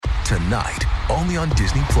tonight, only on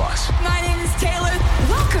Disney+. My name is Taylor.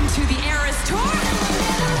 Welcome to the Eras Tour.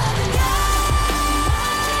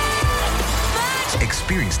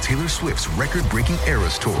 Experience Taylor Swift's record-breaking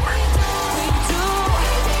Eras Tour.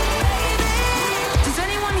 Does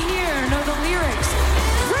anyone here know the lyrics?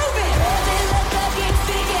 Prove it!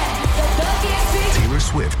 Taylor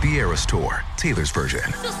Swift, the Eras Tour, Taylor's version.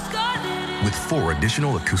 With 4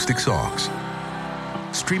 additional acoustic songs.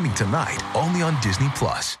 Streaming tonight, only on Disney+.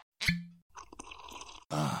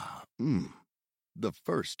 The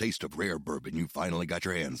first taste of rare bourbon you finally got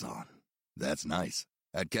your hands on. That's nice.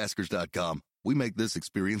 At Caskers.com, we make this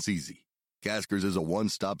experience easy. Caskers is a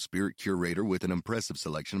one-stop spirit curator with an impressive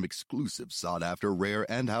selection of exclusive, sought-after, rare,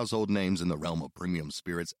 and household names in the realm of premium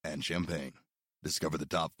spirits and champagne. Discover the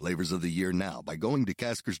top flavors of the year now by going to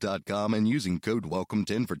Caskers.com and using code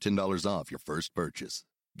WELCOME10 for $10 off your first purchase.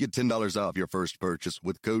 Get $10 off your first purchase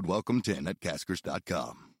with code WELCOME10 at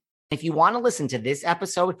Caskers.com. If you want to listen to this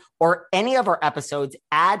episode or any of our episodes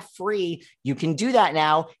ad-free, you can do that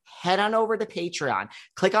now. Head on over to Patreon.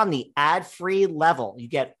 Click on the ad-free level. You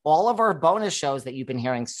get all of our bonus shows that you've been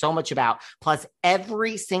hearing so much about. Plus,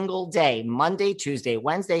 every single day, Monday, Tuesday,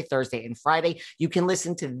 Wednesday, Thursday, and Friday, you can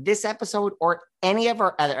listen to this episode or any of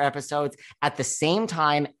our other episodes at the same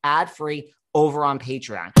time, ad-free, over on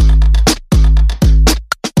Patreon.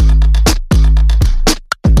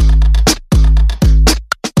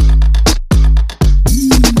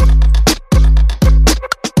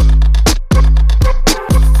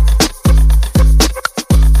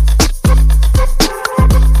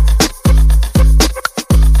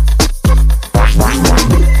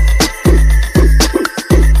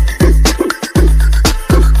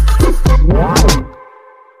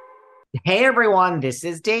 Hey everyone, this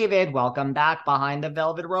is David. Welcome back behind the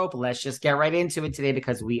velvet rope. Let's just get right into it today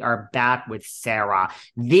because we are back with Sarah,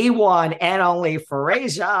 the one and only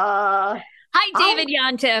Frasier. Hi, David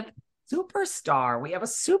Yontef. Superstar. We have a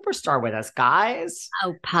superstar with us, guys.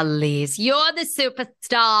 Oh, please. You're the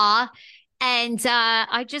superstar. And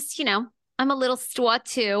I just, I'm a little star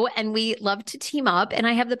too. And we love to team up. And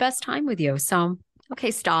I have the best time with you. So,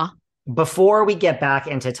 okay, star. Before we get back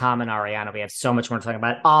into Tom and Ariana, we have so much more to talk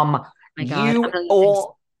about. My God,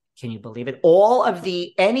 can you believe it? All of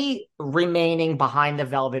any remaining behind the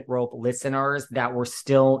velvet rope listeners that were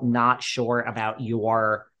still not sure about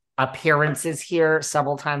your appearances here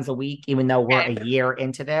several times a week, even though we're a year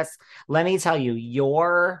into this, let me tell you,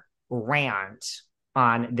 your rant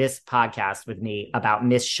on this podcast with me about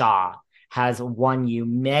Miss Shaw has won you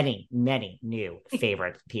many, many new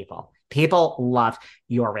favorite people. People loved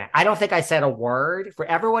your rant. I don't think I said a word. For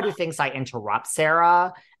everyone who thinks I interrupt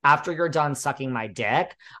Sarah after you're done sucking my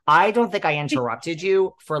dick, I don't think I interrupted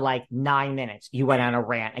you for like 9 minutes. You went on a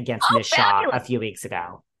rant against Miss Shaw a few weeks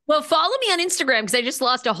ago. Well, follow me on Instagram because I just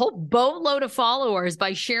lost a whole boatload of followers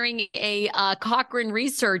by sharing a Cochrane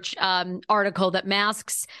research article that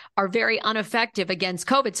masks are very ineffective against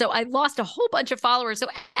COVID. So I lost a whole bunch of followers. So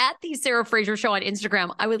at the Sarah Fraser Show on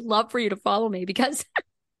Instagram, I would love for you to follow me because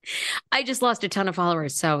I just lost a ton of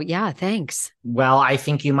followers. So yeah, thanks. Well, I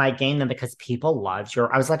think you might gain them because people loved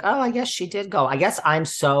I was like, oh, I guess she did go. I guess I'm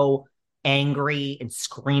so angry and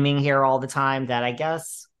screaming here all the time that I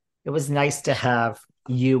guess it was nice to have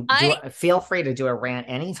you feel free to do a rant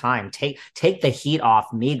anytime. Take the heat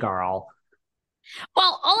off me, girl.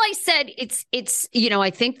 Well, all I said, it's I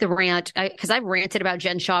think the rant, because I've ranted about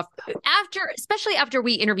Jen Shaw especially after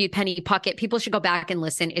we interviewed Penny Puckett. People should go back and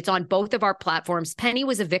listen. It's on both of our platforms. Penny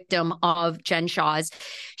was a victim of Jen Shaw's.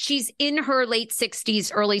 She's in her late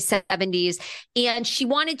 60s, early 70s, and she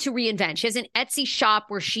wanted to reinvent. She has an Etsy shop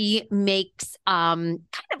where she makes kind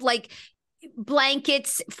of like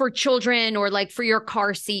blankets for children or like for your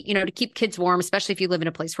car seat, to keep kids warm, especially if you live in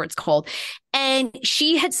a place where it's cold. And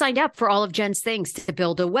she had signed up for all of Jen's things to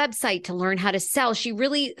build a website, to learn how to sell. She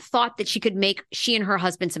really thought that she and her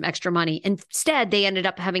husband some extra money. Instead, they ended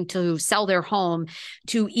up having to sell their home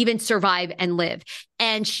to even survive and live.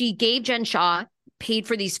 And she gave Jen Shaw, paid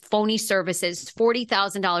for these phony services,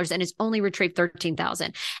 $40,000, and has only retrieved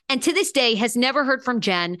 $13,000. And to this day has never heard from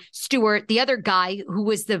Jen Stewart, the other guy who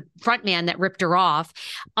was the front man that ripped her off,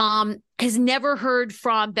 has never heard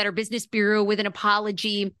from Better Business Bureau with an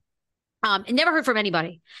apology, and never heard from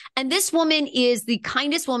anybody. And this woman is the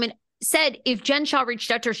kindest woman. Said if Jen Shaw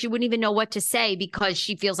reached out to her, she wouldn't even know what to say because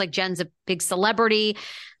she feels like Jen's a big celebrity.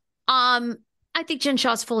 I think Jen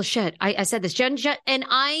Shaw's full of shit. I said this, Jen, and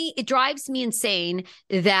it drives me insane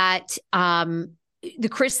that the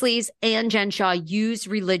Chrisleys and Jen Shaw use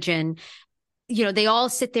religion. They all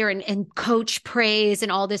sit there and coach praise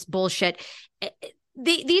and all this bullshit.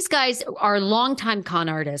 these guys are longtime con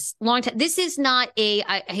artists. Long time. This is not hey,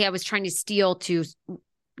 I was trying to steal to,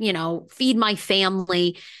 feed my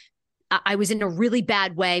family. I was in a really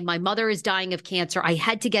bad way. My mother is dying of cancer. I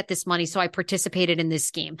had to get this money, so I participated in this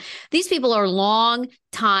scheme. These people are long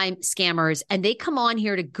time scammers, and they come on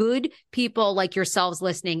here to good people like yourselves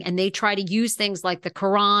listening, and they try to use things like the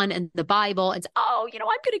Quran and the Bible and say, I'm going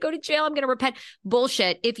to go to jail. I'm going to repent.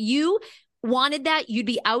 Bullshit. If you wanted that, you'd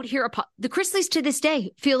be out here. The Chrisleys to this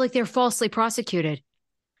day feel like they're falsely prosecuted.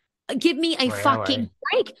 Give me a fucking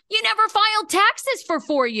break. You never filed taxes for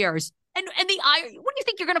 4 years. And what do you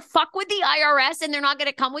think, you're going to fuck with the IRS and they're not going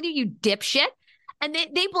to come with you dipshit? And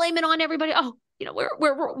they blame it on everybody. Oh,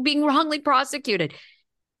 we're being wrongly prosecuted.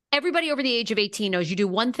 Everybody over the age of 18 knows you do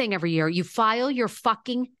one thing every year. You file your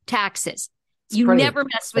fucking taxes. You never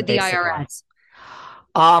mess with the IRS.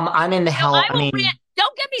 I'm in the hell.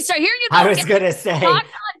 Don't get me started. Here you go. I was going to say.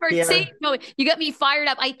 You got me fired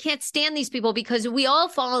up. I can't stand these people because we all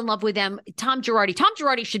fall in love with them. Tom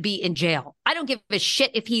Girardi should be in jail. I don't give a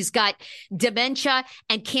shit if he's got dementia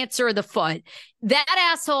and cancer of the foot.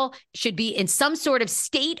 That asshole should be in some sort of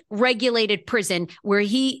state-regulated prison where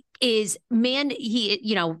he is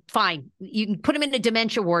fine. You can put him in a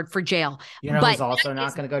dementia ward for jail. Who's also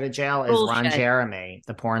not going to go to jail is Ron Jeremy,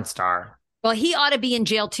 the porn star. Well, he ought to be in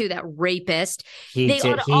jail too, that rapist. He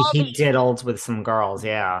diddled with some girls,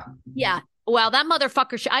 yeah. Yeah. Well, that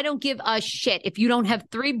motherfucker, I don't give a shit if you don't have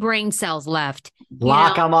 3 brain cells left.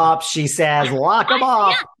 Lock them up, she says. Lock them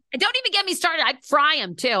up. Yeah. Don't even get me started. I'd fry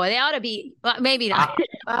them too. They ought to be, maybe not.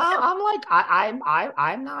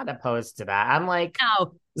 I'm not opposed to that. I'm like,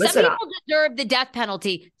 no. Some people deserve the death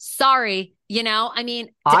penalty. Sorry. I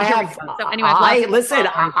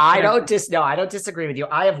don't disagree with you.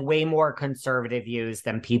 I have way more conservative views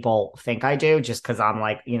than people think I do, just because I'm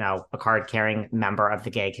like, a card carrying member of the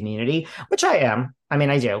gay community, which I am.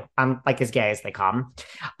 I do. I'm like as gay as they come.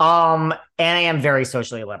 And I am very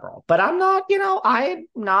socially liberal, but I'm not, I'm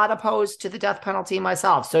not opposed to the death penalty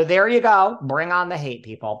myself. So there you go. Bring on the hate,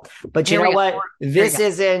 people. But you know what? This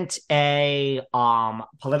isn't a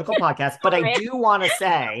political podcast, but I do want to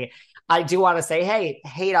say, hey,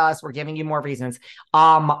 hate us. We're giving you more reasons.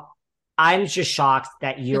 I'm just shocked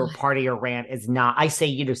that your part of your rant is not. I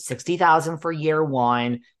say 60,000 for year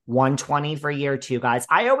 1, 120 for year 2, guys.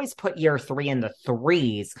 I always put year 3 in the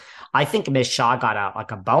 3s. I think Miss Shaw got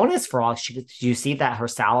a bonus for all. You see that her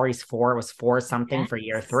salary's was 4 something for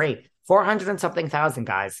year 3, 400 and something thousand,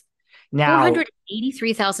 guys. Now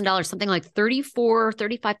 $483,000, something like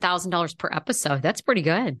 $35,000 per episode. That's pretty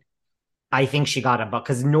good. I think she got a book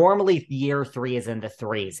because normally year 3 is in the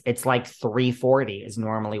 3s. It's like 340 is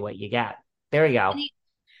normally what you get. There you go.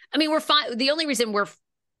 We're fine. The only reason we're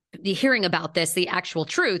hearing about this, the actual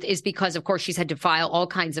truth, is because, of course, she's had to file all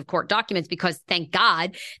kinds of court documents because, thank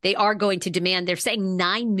God, they are going to demand. They're saying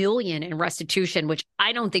 $9 million in restitution, which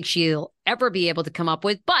I don't think she'll ever be able to come up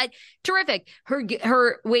with. But terrific.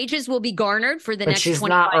 Her wages will be garnered for the next 25 years. But she's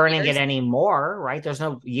not earning it anymore, right? There's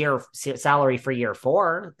no year salary for year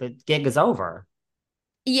 4. The gig is over.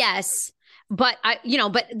 Yes. But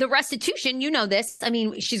but the restitution, this.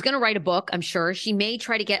 She's going to write a book, I'm sure. She may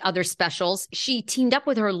try to get other specials. She teamed up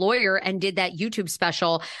with her lawyer and did that YouTube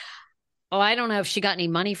special. Oh, I don't know if she got any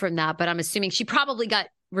money from that, but I'm assuming she probably got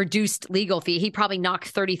reduced legal fee. He probably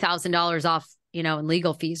knocked $30,000 off, in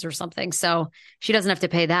legal fees or something. So she doesn't have to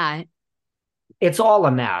pay that. It's all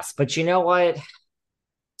a mess. But you know what?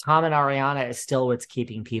 Tom and Ariana is still what's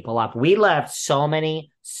keeping people up. We left so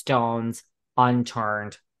many stones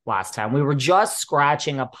unturned last time. We were just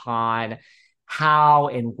scratching upon how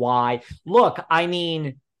and why. Look, I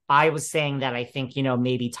was saying that I think,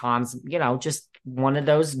 maybe Tom's, just one of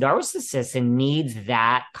those narcissists and needs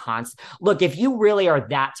that constant. Look, if you really are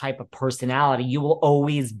that type of personality, you will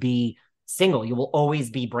always be single. You will always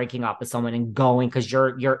be breaking up with someone and going because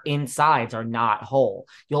your insides are not whole.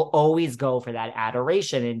 You'll always go for that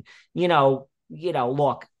adoration. And,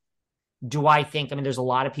 look, do I think, there's a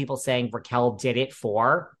lot of people saying Raquel did it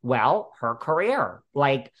for, her career.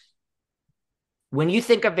 Like, when you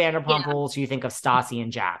think of Vanderpump Rules, you think of Stassi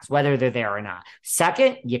and Jax, whether they're there or not.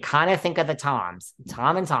 Second, you kind of think of the Toms,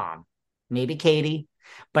 Tom and Tom, maybe Katie.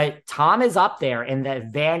 But Tom is up there in the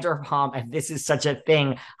Vanderpump, and this is such a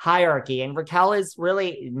thing, hierarchy. And Raquel is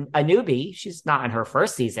really a newbie. She's not in her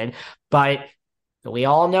first season, but we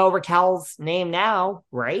all know Raquel's name now,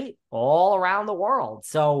 right? All around the world.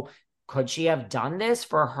 So could she have done this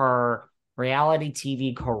for her reality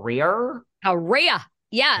TV career? Yeah,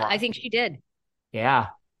 I think she did. Yeah.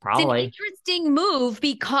 Probably. It's an interesting move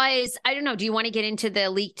because I don't know. Do you want to get into the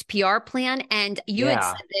leaked PR plan? And you had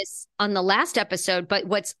said this on the last episode, but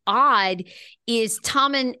what's odd is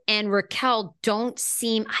Tom and Raquel don't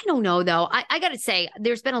seem, I don't know though. I got to say,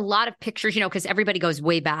 there's been a lot of pictures, because everybody goes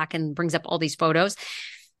way back and brings up all these photos.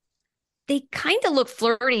 They kind of look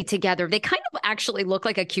flirty together. They kind of actually look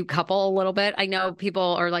like a cute couple a little bit. I know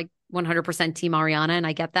people are like 100% Team Ariana, and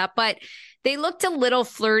I get that, but they looked a little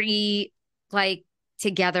flirty, like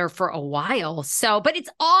together for a while. So, but it's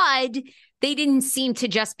odd. They didn't seem to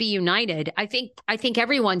just be united. I think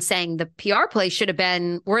everyone's saying the PR play should have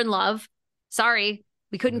been, we're in love. Sorry.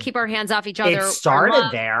 We couldn't keep our hands off each other. It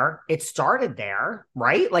started there,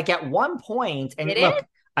 right? Like at one point, and look,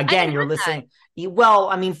 again, you're listening. Well,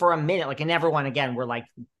 I mean, for a minute, like, and everyone, again, we're like,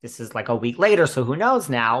 this is like a week later, so who knows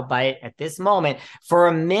now? But at this moment, for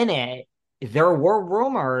a minute, there were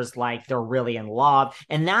rumors like they're really in love.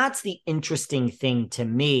 And that's the interesting thing to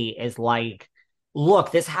me is like,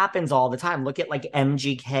 look, this happens all the time. Look at like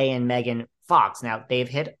MGK and Megan Fox. Now, they've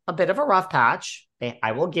hit a bit of a rough patch.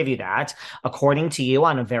 I will give you that. According to you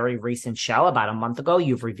on a very recent show about a month ago,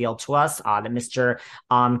 you've revealed to us that Mr.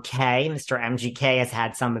 Mr.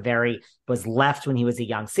 MGK was left when he was a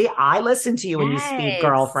young. See, I listened to you when you speak,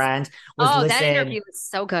 girlfriend. That interview was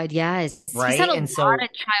so good. Yes. Right. He's had a lot of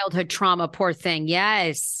childhood trauma, poor thing.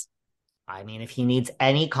 Yes. I mean, if he needs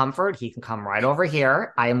any comfort, he can come right over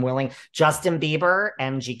here. I am willing. Justin Bieber,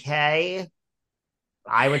 MGK.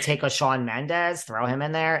 I would take a Shawn Mendes, throw him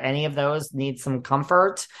in there. Any of those need some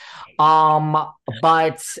comfort.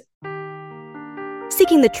 But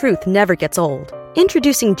seeking the truth never gets old.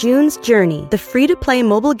 Introducing June's Journey, the free-to-play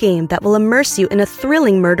mobile game that will immerse you in a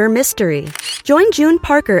thrilling murder mystery. Join June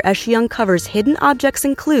Parker as she uncovers hidden objects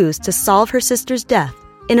and clues to solve her sister's death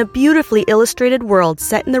in a beautifully illustrated world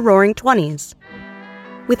set in the Roaring '20s.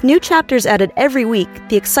 With new chapters added every week,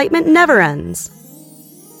 the excitement never ends.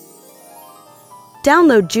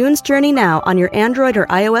 Download June's Journey now on your Android or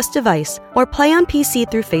iOS device, or play on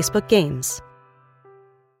PC through Facebook Games.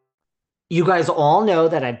 You guys all know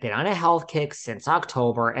that I've been on a health kick since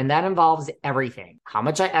October, and that involves everything. How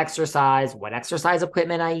much I exercise, what exercise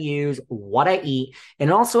equipment I use, what I eat, and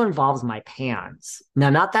it also involves my pans. Now,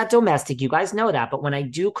 not that domestic, you guys know that, but when I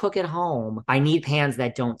do cook at home, I need pans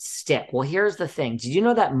that don't stick. Well, here's the thing. Did you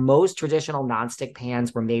know that most traditional nonstick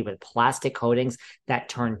pans were made with plastic coatings that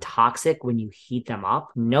turn toxic when you heat them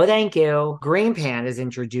up? No, thank you. Green Pan has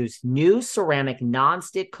introduced new ceramic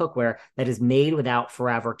nonstick cookware that is made without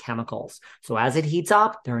forever chemicals. So as it heats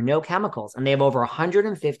up, there are no chemicals, and they have over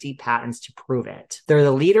 150 patents to prove it. They're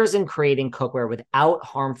the leaders in creating cookware without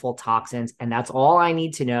harmful toxins, and that's all I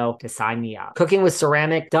need to know to sign me up. Cooking with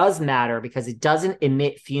ceramic does matter because it doesn't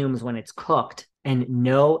emit fumes when it's cooked, and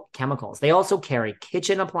no chemicals. They also carry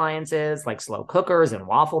kitchen appliances like slow cookers and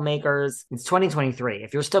waffle makers. It's 2023.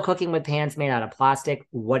 If you're still cooking with pans made out of plastic,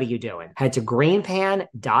 what are you doing? Head to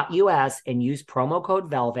greenpan.us and use promo code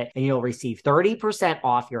VELVET and you'll receive 30%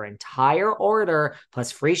 off your entire order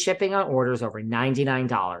plus free shipping on orders over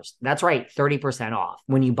 $99. That's right, 30% off.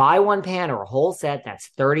 When you buy one pan or a whole set, that's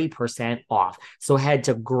 30% off. So head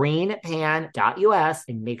to greenpan.us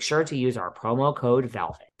and make sure to use our promo code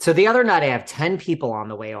VELVET. So the other night, I have 10 people on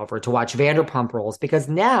the way over to watch Vanderpump Rules because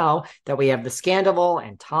now that we have the Scandoval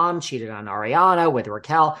and Tom cheated on Ariana with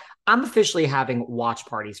Raquel, I'm officially having watch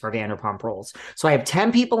parties for Vanderpump Rules. So I have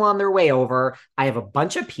 10 people on their way over. I have a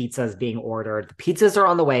bunch of pizzas being ordered. The pizzas are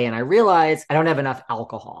on the way, and I realize I don't have enough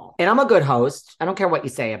alcohol. And I'm a good host. I don't care what you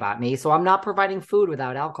say about me, so I'm not providing food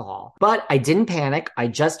without alcohol. But I didn't panic. I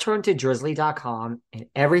just turned to drizzly.com, and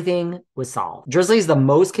everything was solved. Drizzly is the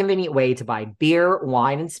most convenient way to buy beer,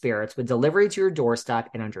 wine, and spirits with delivery to your doorstep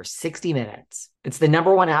in under 60 minutes. It's the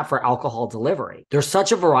 #1 app for alcohol delivery. There's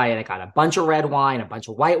such a variety. I got a bunch of red wine, a bunch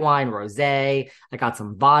of white wine, rosé. I got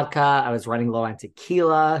some vodka. I was running low on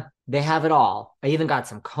tequila. They have it all. I even got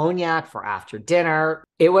some cognac for after dinner.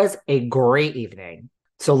 It was a great evening.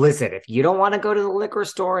 So listen, if you don't want to go to the liquor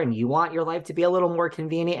store and you want your life to be a little more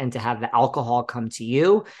convenient and to have the alcohol come to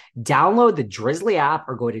you, download the Drizzly app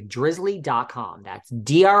or go to drizzly.com. That's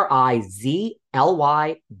DRIZLY.com.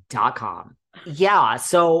 Yeah.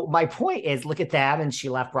 So my point is, look at them. And she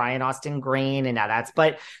left Brian Austin Green. And now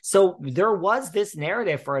but so there was this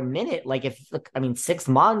narrative for a minute, like 6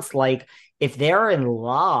 months, like if they're in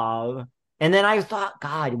love. And then I thought,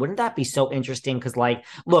 God, wouldn't that be so interesting? Because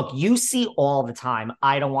look, you see all the time,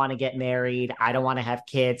 I don't want to get married. I don't want to have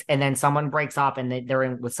kids. And then someone breaks up and they're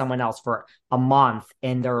in with someone else for a month.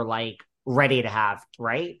 And they're like, ready to have,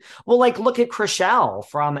 right? Well, like look at Chriselle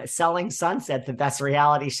from Selling Sunset, the best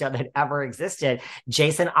reality show that ever existed.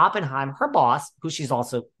 Jason Oppenheim, her boss, who she's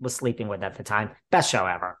also was sleeping with at the time, best show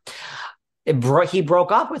ever. He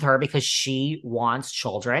broke up with her because she wants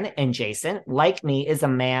children. And Jason, like me, is a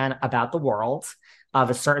man about the world of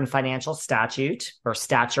a certain financial statute, or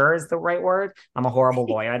stature is the right word. I'm a horrible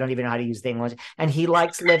lawyer. I don't even know how to use the English. And he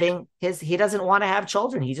likes living he doesn't want to have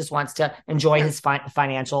children. He just wants to enjoy his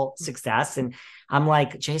financial success. And I'm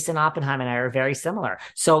like, Jason Oppenheim and I are very similar.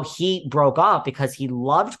 So he broke up because he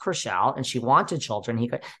loved Chriselle and she wanted children.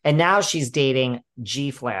 And now she's dating G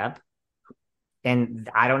Flip. And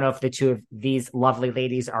I don't know if the two of these lovely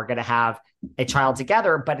ladies are going to have a child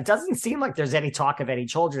together, but it doesn't seem like there's any talk of any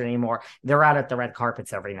children anymore. They're out at the red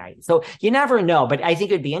carpets every night. So you never know. But I think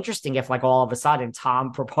it'd be interesting if like all of a sudden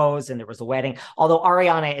Tom proposed and there was a wedding, although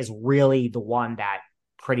Ariana is really the one that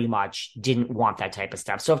pretty much didn't want that type of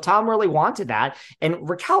stuff. So if Tom really wanted that, and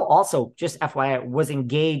Raquel also, just FYI, was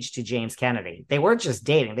engaged to James Kennedy. They weren't just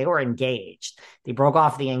dating, they were engaged. They broke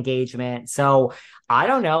off the engagement. So I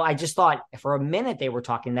don't know. I just thought for a minute they were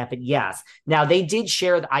talking that, but yes. Now they did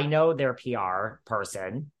share, I know their PR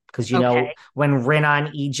person, because you know, when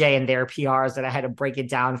Renan, EJ and their PRs, that I had to break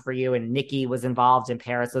it down for you, and Nikki was involved in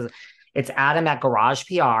Paris. It's Adam at Garage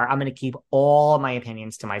PR. I'm going to keep all my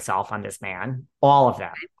opinions to myself on this man, all of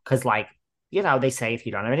them. Because like, you know, they say if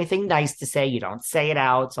you don't have anything nice to say, you don't say it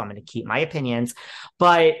out. So I'm going to keep my opinions.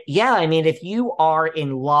 But yeah, I mean, if you are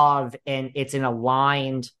in love and it's an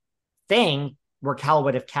aligned thing, Raquel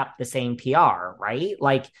would have kept the same PR, right?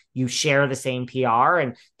 Like you share the same PR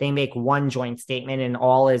and they make one joint statement and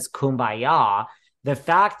all is kumbaya. The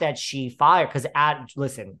fact that she fired, because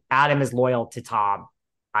Adam is loyal to Tom.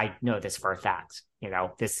 I know this for a fact, you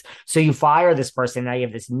know, this. So you fire this person, now you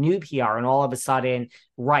have this new PR, and all of a sudden,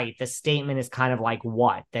 right, the statement is kind of like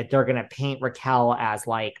what? That they're going to paint Raquel as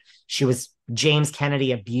like James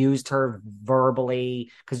Kennedy abused her verbally,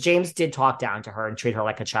 because James did talk down to her and treat her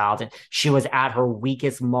like a child. And she was at her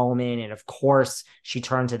weakest moment. And of course, she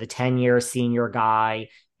turned to the 10-year senior guy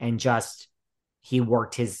and he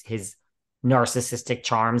worked his narcissistic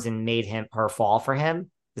charms and made her fall for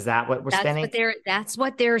him. Is that what we're spinning? That's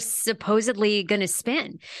what they're supposedly going to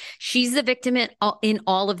spin. She's the victim in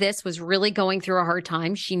all of this, was really going through a hard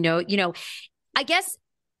time. I guess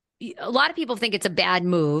a lot of people think it's a bad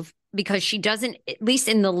move because she doesn't, at least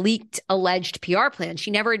in the leaked alleged PR plan,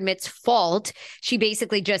 she never admits fault. She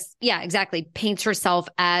basically just, paints herself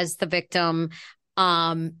as the victim.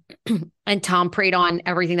 And Tom preyed on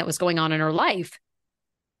everything that was going on in her life.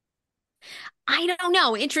 I don't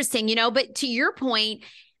know. Interesting, but to your point,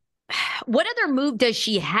 what other move does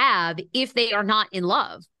she have if they are not in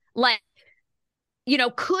love? Like,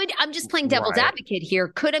 I'm just playing devil's advocate here.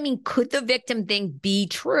 Could the victim thing be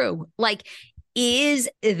true? Like, is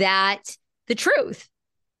that the truth?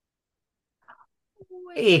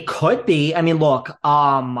 It could be. I mean, look,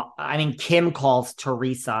 Kim calls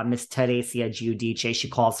Teresa, Miss Teresia Giudice. She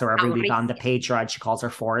calls her every week on the Patreon. She calls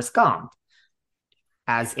her Forrest Gump.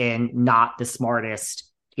 As in not the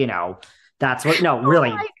smartest, that's what, no,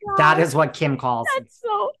 really, that is what Kim calls. That's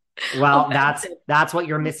so well, that's what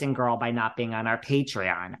you're missing, girl, by not being on our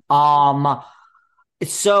Patreon.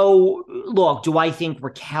 So look, do I think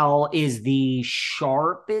Raquel is the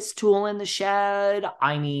sharpest tool in the shed?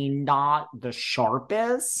 I mean, not the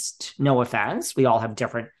sharpest, no offense. We all have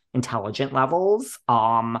different intelligent levels.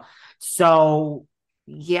 So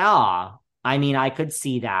yeah, I could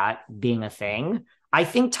see that being a thing. I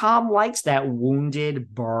think Tom likes that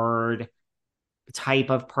wounded bird type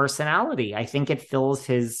of personality. I think it fills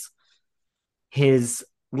his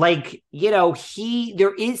like,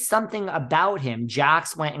 there is something about him.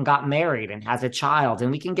 Jax went and got married and has a child,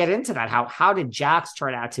 and we can get into that. How did Jax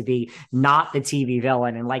turn out to be not the TV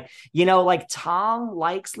villain? And like Tom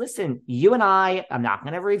likes, listen, you and I'm not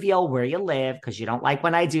going to reveal where you live because you don't like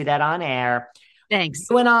when I do that on air. Thanks.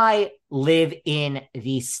 You and I live in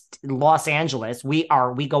the Los Angeles. We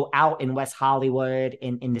go out in West Hollywood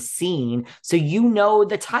in the scene. So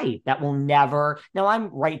the type that will never. Now I'm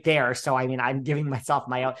right there. So I'm giving myself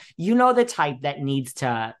my own. The type that needs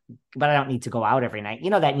to, but I don't need to go out every night.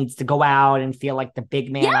 That needs to go out and feel like the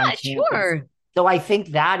big man. Yeah, sure. So I think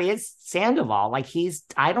that is Sandoval. Like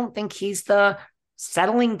I don't think he's the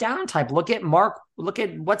settling down type. Look at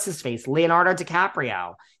what's his face, Leonardo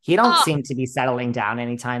DiCaprio. He don't seem to be settling down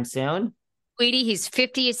anytime soon. Sweetie, he's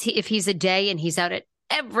 50 if he's a day, and he's out at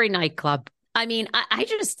every nightclub. I think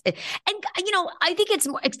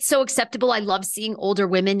it's so acceptable. I love seeing older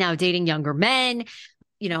women now dating younger men.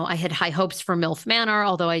 I had high hopes for MILF Manor,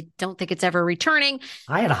 although I don't think it's ever returning.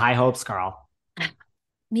 I had high hopes, Carl.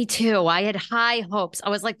 Me too. I had high hopes. I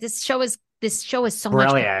was like, this show is so much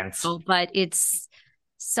Brilliant. better, but it's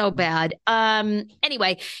so bad.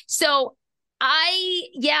 Anyway, so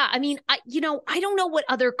I mean, I don't know what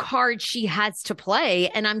other card she has to play.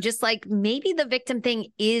 And I'm just like, maybe the victim thing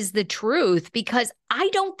is the truth because I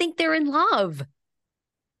don't think they're in love.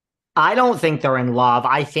 I don't think they're in love.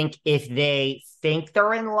 I think if they think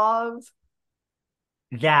they're in love,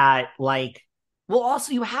 that like, well,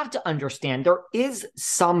 also you have to understand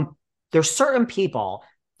there's certain people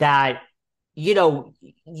that,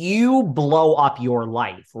 you blow up your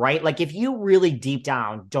life, right? Like if you really deep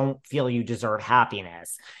down don't feel you deserve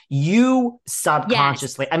happiness, you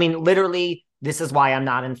subconsciously, Yes. I mean, literally, this is why I'm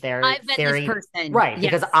not in I've been theory. this person. Right,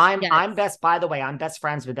 Yes. because I'm Yes. I'm best, by the way, I'm best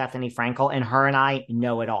friends with Bethany Frankel, and her and I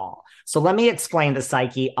know it all. So let me explain the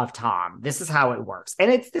psyche of Tom. This is how it works.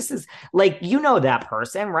 And this is like, that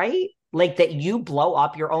person, right? Like that you blow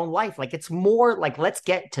up your own life. Like it's more like, let's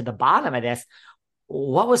get to the bottom of this.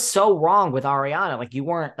 What was so wrong with Ariana? Like you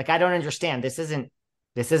weren't like, I don't understand. This isn't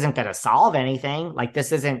going to solve anything. Like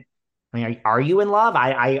this isn't, I mean, are you in love?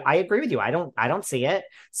 I agree with you. I don't see it.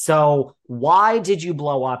 So why did you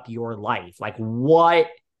blow up your life? Like what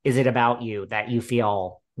is it about you that you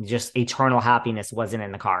feel just eternal happiness wasn't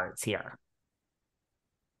in the cards here?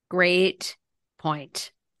 Great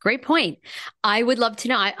point. Great point. I would love to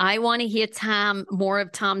know. I want to hear more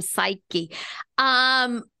of Tom's psyche.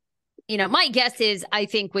 My guess is I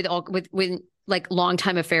think with like long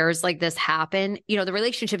time affairs like this happen, the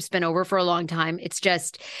relationship's been over for a long time. It's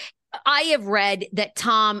just I have read that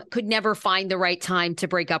Tom could never find the right time to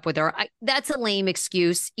break up with her. That's a lame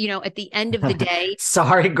excuse. At the end of the day,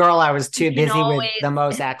 Sorry, girl, I was too busy always, with the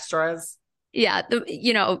most extras. Yeah,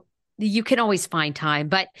 you can always find time,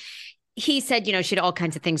 but he said, she had all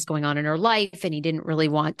kinds of things going on in her life and he didn't really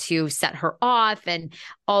want to set her off and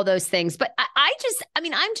all those things. But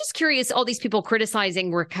I'm just curious, all these people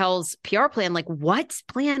criticizing Raquel's PR plan, like what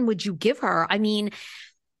plan would you give her? I mean,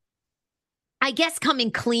 I guess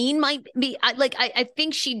coming clean might be I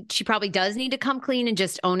think she probably does need to come clean and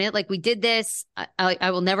just own it. Like we did this.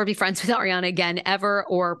 I will never be friends with Ariana again ever,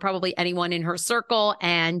 or probably anyone in her circle.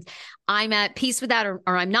 And I'm at peace with that, or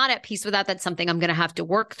I'm not at peace with that. That's something I'm going to have to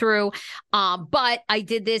work through. But I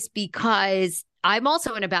did this because I'm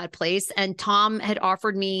also in a bad place. And Tom had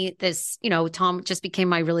offered me this, Tom just became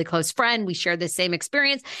my really close friend. We shared the same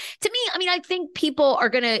experience. To me, I mean, I think people are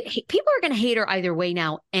going to hate her either way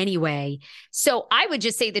now anyway. So I would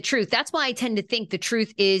just say the truth. That's why I tend to think the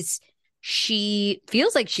truth is she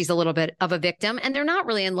feels like she's a little bit of a victim and they're not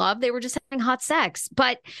really in love. They were just having hot sex.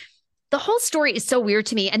 But the whole story is so weird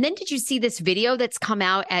to me. And then did you see this video that's come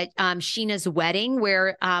out at Sheena's wedding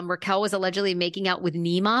where Raquel was allegedly making out with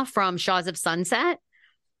Nima from Shaws of Sunset?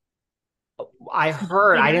 I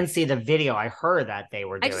heard, I didn't see the video. I heard that they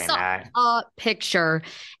were doing that. A picture.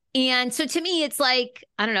 And so to me, it's like,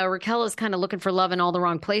 I don't know, Raquel is kind of looking for love in all the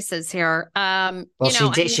wrong places here.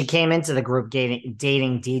 She came into the group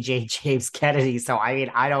dating DJ James Kennedy. So, I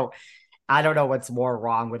mean, I don't know what's more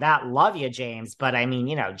wrong with that. Love you, James. But I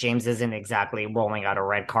mean, James isn't exactly rolling out a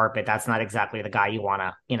red carpet. That's not exactly the guy you want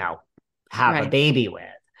to, have a baby with.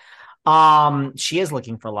 She is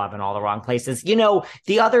looking for love in all the wrong places.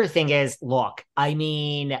 The other thing is, look, I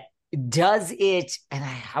mean, does it, and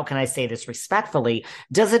how can I say this respectfully,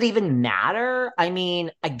 does it even matter? I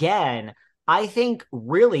mean, again, I think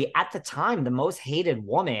really at the time, the most hated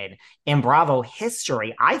woman in Bravo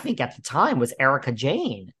history, I think at the time was Erica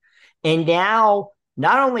Jane. And now,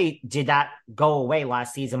 not only did that go away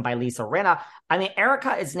last season by Lisa Rinna, I mean,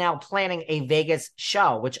 Erica is now planning a Vegas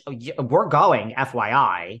show, which we're going,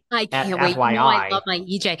 FYI. I can't wait. FYI. I love my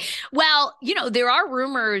EJ. Well, there are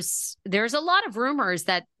rumors. There's a lot of rumors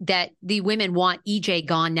that the women want EJ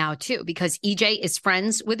gone now, too, because EJ is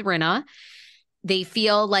friends with Rinna. They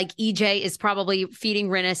feel like EJ is probably feeding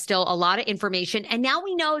Rinna still a lot of information. And now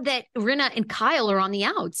we know that Rinna and Kyle are on the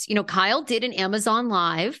outs. Kyle did an Amazon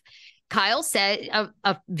Live. Kyle said,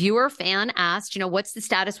 a viewer fan asked, what's the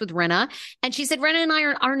status with Rinna? And she said, Rinna and I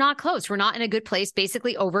are not close. We're not in a good place,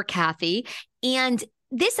 basically over Kathy. And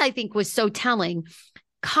this, I think, was so telling.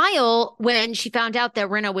 Kyle, when she found out that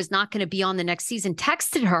Rinna was not going to be on the next season,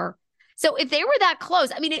 texted her. So if they were that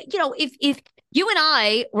close, I mean, if you and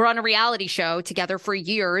I were on a reality show together for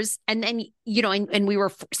years and then, and we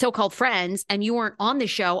were so-called friends and you weren't on the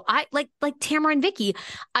show, I like Tamara and Vicky,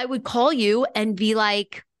 I would call you and be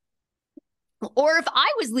like, or if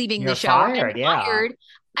I was leaving the show fired,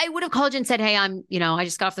 I would have called you and said, hey, I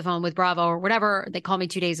just got off the phone with Bravo or whatever. They called me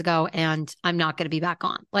 2 days ago and I'm not going to be back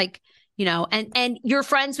on. And your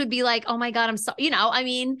friends would be like, oh my God, I'm sorry. I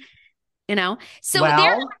mean, So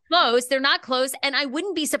they're not close. They're not close. And I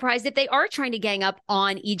wouldn't be surprised if they are trying to gang up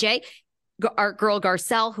on EJ. Our girl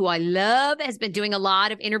Garcelle, who I love, has been doing a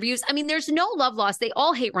lot of interviews. I mean, there's no love lost. They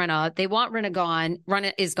all hate Rinna. They want Rinna gone.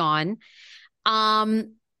 Rinna is gone.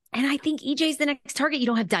 And I think EJ's the next target. You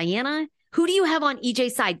don't have Diana. Who do you have on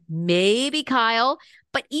EJ's side? Maybe Kyle,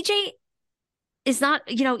 but EJ is not,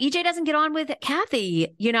 EJ doesn't get on with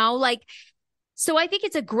Kathy, so I think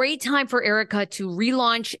it's a great time for Erica to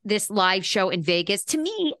relaunch this live show in Vegas. To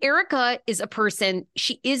me, Erica is a person,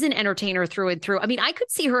 she is an entertainer through and through. I mean, I could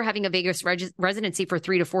see her having a Vegas residency for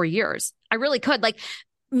 3 to 4 years. I really could.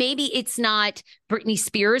 Maybe it's not Britney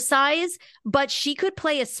Spears size, but she could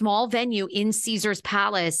play a small venue in Caesar's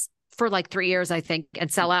Palace for 3 years, I think,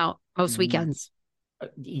 and sell out most weekends.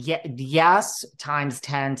 Yeah, yes, times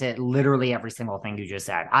 10 to literally every single thing you just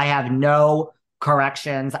said. I have no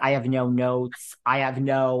corrections. I have no notes. I have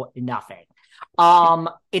no nothing.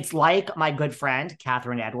 It's like my good friend,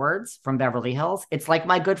 Catherine Edwards from Beverly Hills. It's like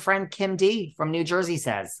my good friend, Kim D from New Jersey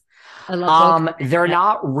says. I love they're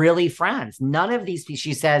not really friends. None of these,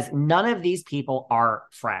 she says, none of these people are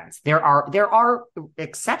friends. There are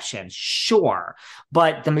exceptions, sure.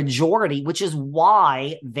 But the majority, which is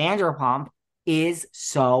why Vanderpump is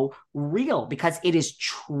so real, because it is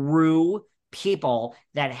true people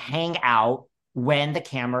that hang out when the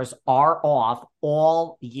cameras are off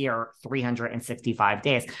all year, 365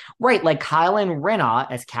 days. Right, like Kyle and Rinna,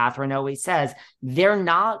 as Catherine always says, they're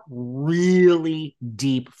not really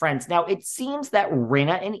deep friends. Now, it seems that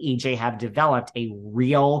Rinna and EJ have developed a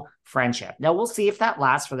real friendship. Now, we'll see if that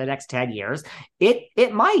lasts for the next 10 years.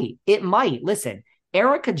 It might. Listen,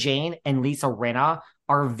 Erika Jayne and Lisa Rinna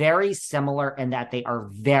are very similar in that they are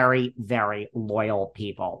very, very loyal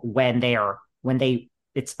people.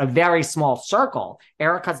 It's a very small circle.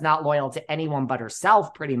 Erica's not loyal to anyone but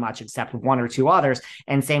herself, pretty much, except one or two others.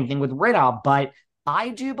 And same thing with Rinna. But I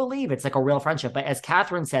do believe it's a real friendship. But as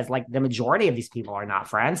Catherine says, the majority of these people are not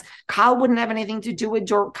friends. Kyle wouldn't have anything to do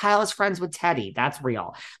with Kyle is friends with Teddy. That's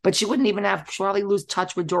real. But she wouldn't even surely lose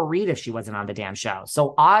touch with Dorit if she wasn't on the damn show.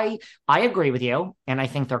 So I agree with you. And I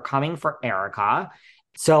think they're coming for Erica.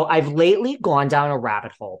 So I've lately gone down a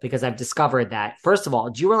rabbit hole because I've discovered that, first of all,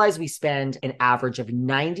 do you realize we spend an average of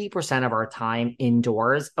 90% of our time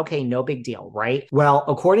indoors? Okay, no big deal, right? Well,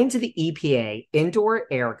 according to the EPA, indoor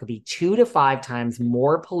air could be 2 to 5 times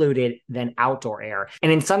more polluted than outdoor air.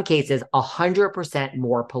 And in some cases, 100%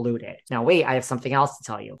 more polluted. Now, wait, I have something else to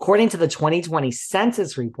tell you. According to the 2020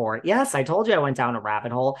 census report, yes, I told you I went down a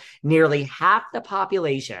rabbit hole, nearly half the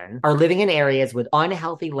population are living in areas with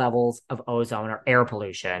unhealthy levels of ozone or air pollution.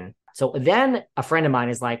 So then a friend of mine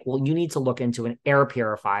is like, well, you need to look into an air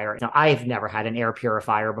purifier. Now, I've never had an air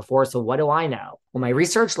purifier before, so what do I know? Well, my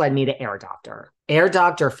research led me to Air Doctor. Air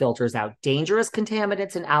Doctor filters out dangerous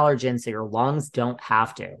contaminants and allergens so your lungs don't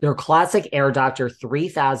have to. Their classic Air Doctor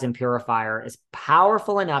 3000 purifier is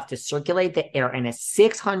powerful enough to circulate the air in a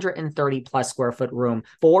 630 plus square foot room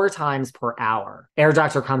 4 times per hour. Air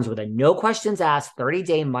Doctor comes with a no questions asked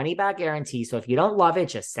 30-day money-back guarantee, so if you don't love it,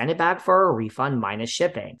 just send it back for a refund minus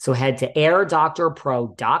shipping. So head to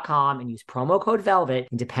airdoctorpro.com and use promo code VELVET,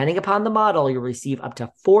 and depending upon the model, you'll receive up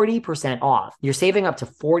to 40% off. You're saving up to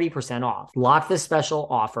 40% off. Lock this special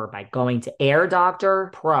offer by going to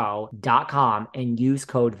airdoctorpro.com and use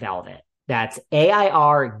code VELVET. That's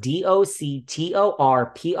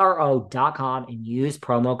airdoctorpro.com and use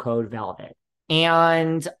promo code VELVET.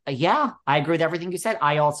 And yeah, I agree with everything you said.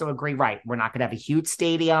 I also agree, right, we're not going to have a huge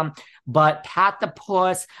stadium, but Pat the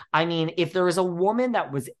Puss, I mean, if there is a woman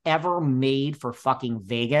that was ever made for fucking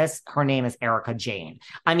Vegas, her name is Erika Jayne.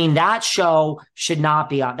 I mean, that show should not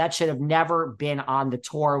be on, that should have never been on the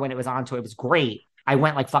tour when it was on tour. It was great. I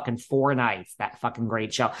went fucking 4 nights, that fucking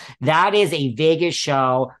great show. That is a Vegas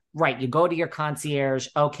show. Right, you go to your concierge.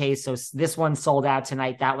 Okay, so this one sold out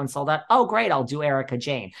tonight. That one sold out. Oh, great, I'll do Erika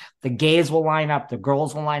Jayne. The gays will line up. The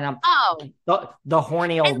girls will line up. Oh, the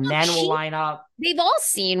horny old men will line up. They've all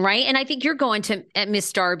seen, right? And I think you're going to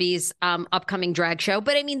Miss Darby's upcoming drag show.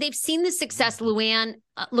 But I mean, they've seen the success. Luann,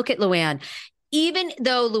 look at Luann. Even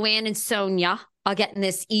though Luann and Sonia are getting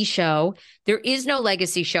this show, there is no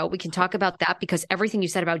legacy show. We can talk about that because everything you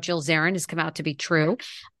said about Jill Zarin has come out to be true.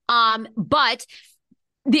 But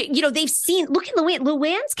they've seen, look at Luann.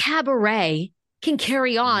 Luann's cabaret can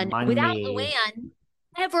carry on without Luann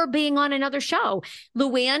ever being on another show.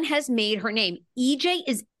 Luann has made her name. EJ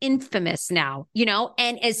is infamous now,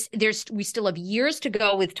 and we still have years to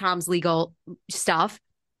go with Tom's legal stuff.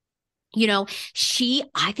 I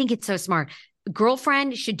think it's so smart.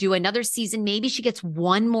 Girlfriend should do another season. Maybe she gets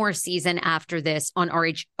one more season after this on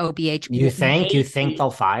RHOBH. You think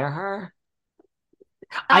they'll fire her?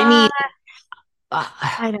 I mean,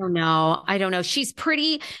 I don't know. I don't know. She's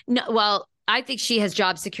pretty. No, well, I think she has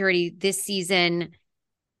job security this season,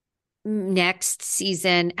 next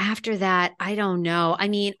season. After that, I don't know. I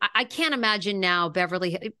mean, I can't imagine now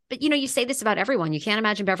Beverly, but you say this about everyone. You can't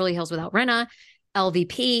imagine Beverly Hills without Rinna,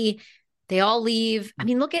 LVP. They all leave. I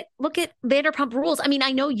mean, look at Vanderpump Rules. I mean,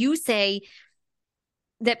 I know you say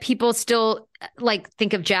that people still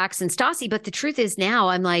think of Jax and Stassi, but the truth is now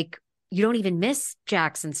I'm like, you don't even miss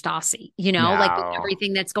Jax and Stassi, No. with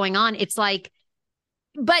everything that's going on. It's like,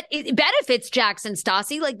 but it benefits Jax and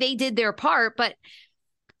Stassi. Like they did their part, but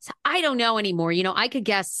I don't know anymore. I could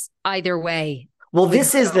guess either way. Well,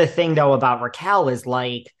 this is the thing though about Raquel is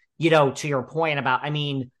to your point about,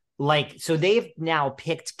 so they've now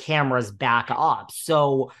picked cameras back up.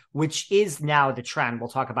 So, which is now the trend. We'll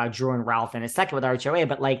talk about Drew and Ralph in a second with RHOA,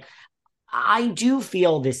 but I do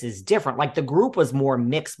feel this is different. Like the group was more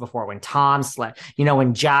mixed before when Tom slept,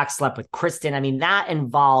 when Jack slept with Kristen. That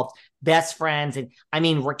involved best friends.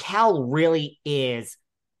 And Raquel really is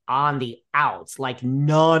on the outs. Like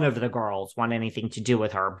none of the girls want anything to do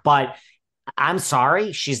with her. But I'm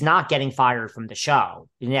sorry, she's not getting fired from the show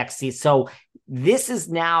next season. So this is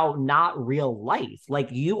now not real life.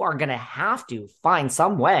 Like you are going to have to find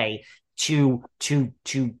some way to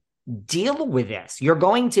deal with this. You're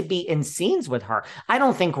going to be in scenes with her. I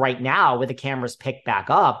don't think right now with the cameras picked back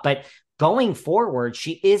up, but going forward,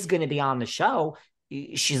 she is going to be on the show.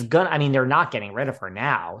 She's they're not getting rid of her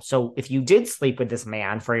now. So if you did sleep with this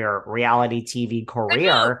man for your reality TV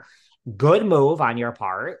career, good move on your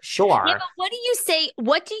part. Sure. Yeah, but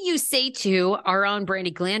what do you say to our own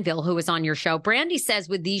Brandi Glanville, who was on your show? Brandi says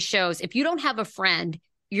with these shows, if you don't have a friend,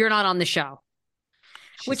 you're not on the show.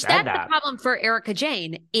 That's the problem for Erica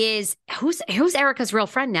Jane is who's Erica's real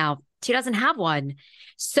friend now? She doesn't have one.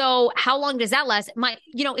 So how long does that last?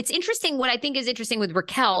 It's interesting. What I think is interesting with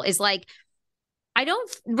Raquel is Raquel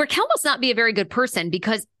must not be a very good person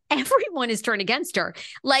because everyone is turned against her.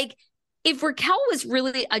 Like if Raquel was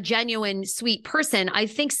really a genuine, sweet person, I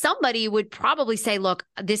think somebody would probably say, look,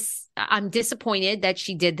 I'm disappointed that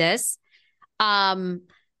she did this.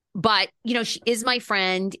 But, she is my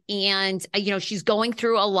friend and, she's going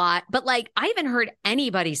through a lot. But I haven't heard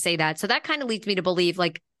anybody say that. So that kind of leads me to believe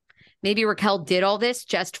maybe Raquel did all this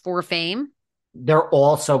just for fame. They're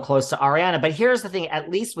all so close to Ariana. But here's the thing, at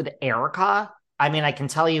least with Erica, I can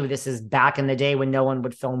tell you this is back in the day when no one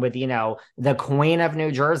would film with, the Queen of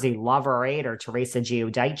New Jersey, love her or hate her, Teresa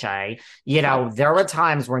Giudice. There were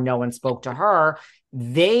times where no one spoke to her.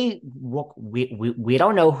 We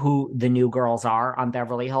don't know who the new girls are on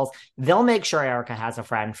Beverly Hills. They'll make sure Erica has a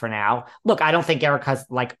friend for now. Look, I don't think Erica's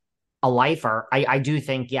a lifer. I do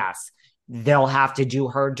think, yes, they'll have to do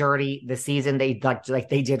her dirty the season they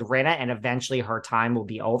they did Rinna, and eventually her time will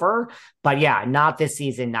be over. But yeah, not this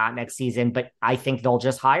season, not next season. But I think they'll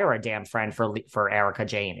just hire a damn friend for Erica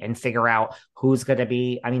Jane and figure out who's going to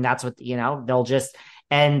be. That's what they'll just.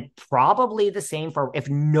 And probably the same for if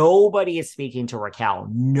nobody is speaking to Raquel,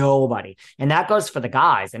 nobody. And that goes for the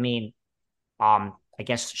guys. I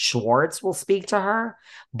guess Schwartz will speak to her,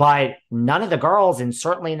 but none of the girls, and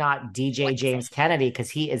certainly not DJ James Kennedy, because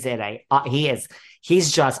he's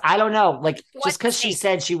just, I don't know, just because she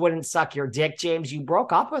said she wouldn't suck your dick, James, you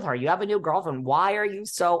broke up with her. You have a new girlfriend. Why are you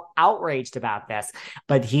so outraged about this?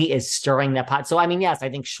 But he is stirring the pot. So, yes, I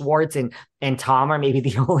think Schwartz and Tom are maybe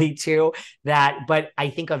the only two but I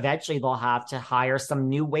think eventually they'll have to hire some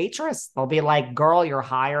new waitress. They'll be like, girl, you're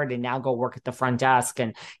hired and now go work at the front desk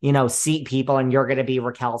and, seat people and you're going to be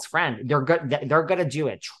Raquel's friend. They're going to do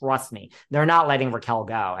it. Trust me. They're not letting Raquel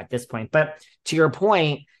go at this point. But to your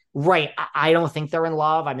point, right. I don't think they're in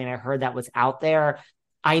love. I heard that was out there.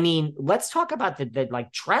 Let's talk about the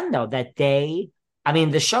trend though, that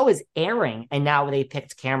the show is airing and now they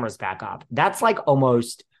picked cameras back up. That's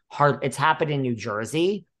almost hard. It's happened in New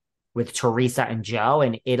Jersey with Teresa and Joe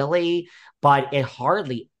in Italy, but it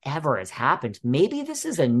hardly ever has happened. Maybe this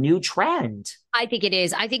is a new trend. I think it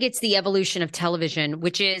is. I think it's the evolution of television,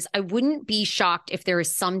 which is, I wouldn't be shocked if there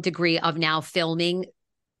is some degree of now filming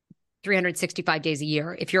 365 days a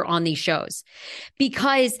year if you're on these shows,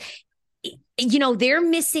 because they're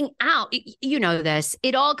missing out. This,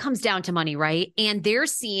 it all comes down to money, right? And they're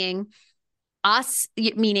seeing us,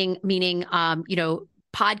 meaning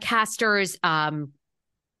podcasters,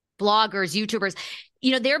 bloggers, YouTubers,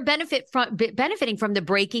 they're benefiting from the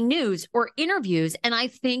breaking news or interviews. And I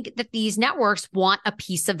think that these networks want a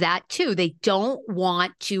piece of that too. They don't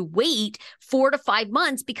want to wait 4 to 5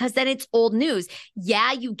 months because then it's old news.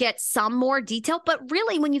 Yeah, you get some more detail, but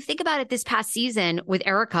really when you think about it this past season with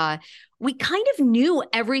Erica, we kind of knew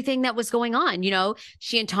everything that was going on.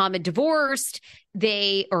 She and Tom had divorced,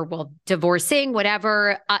 divorcing,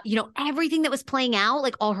 whatever, everything that was playing out,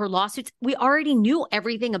 like all her lawsuits, we already knew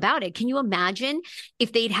everything about it. Can you imagine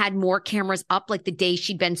if they'd had more cameras up, like the day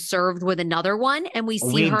she'd been served with another one, and we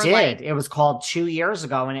did. It was called 2 years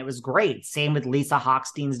ago, and it was great. Same with Lisa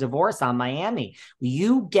Hochstein's divorce on Miami.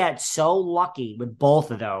 You get so lucky with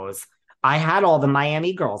both of those. I had all the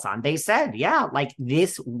Miami girls on. They said, yeah, like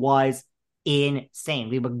this was insane.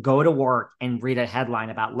 We would go to work and read a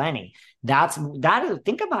headline about Lenny.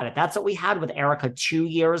 Think about it. That's what we had with Erica 2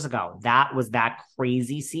 years ago. That was that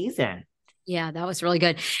crazy season. Yeah, that was really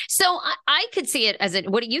good. So I could see it as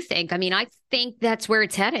what do you think? I mean, I think that's where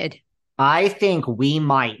it's headed. I think we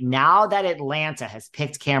might, now that Atlanta has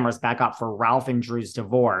picked cameras back up for Ralph and Drew's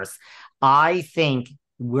divorce, I think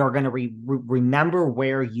we're going to remember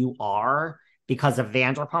where you are because of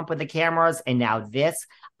Vanderpump with the cameras. And now this,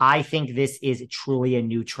 I think this is truly a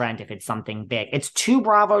new trend if it's something big. It's 2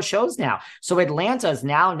 Bravo shows now. So Atlanta is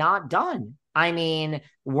now not done. I mean,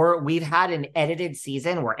 we've had an edited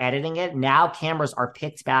season. We're editing it. Now cameras are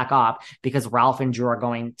picked back up because Ralph and Drew are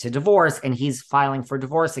going to divorce and he's filing for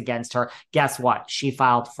divorce against her. Guess what? She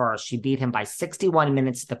filed first. She beat him by 61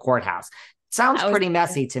 minutes at the courthouse. Sounds pretty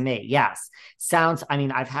messy to me. Yes.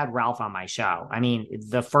 I've had Ralph on my show. I mean,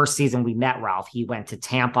 the first season we met Ralph, he went to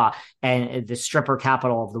Tampa and the stripper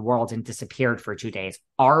capital of the world and disappeared for 2 days.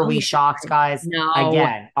 Are we shocked, guys? No.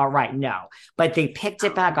 Again. All right. No, but they picked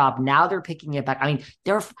it back up. Now they're picking it back. I mean,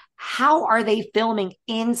 how are they filming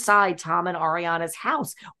inside Tom and Ariana's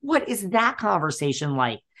house? What is that conversation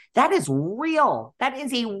like? That is real. That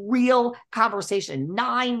is a real conversation.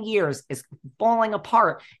 9 years is falling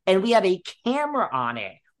apart and we have a camera on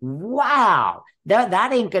it. Wow.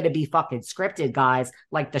 That ain't going to be fucking scripted, guys,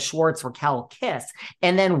 like the Schwartz Raquel kiss.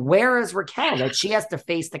 And then where is Raquel that she has to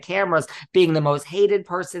face the cameras being the most hated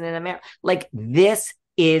person in America? Like this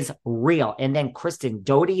is real. And then Kristen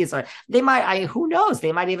Doty who knows?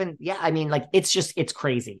 They might even, it's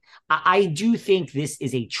crazy. I do think this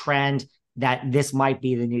is a trend that this might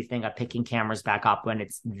be the new thing of picking cameras back up when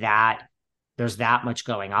there's that much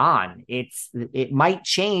going on. It might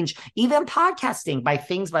change even podcasting by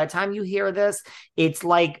the time you hear this, it's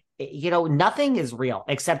like, nothing is real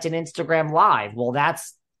except an Instagram live. Well,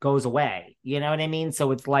 goes away. You know what I mean?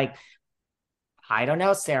 So it's like, I don't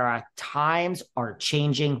know, Sarah, times are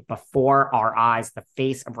changing before our eyes. The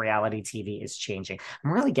face of reality TV is changing.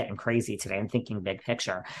 I'm really getting crazy today. I'm thinking big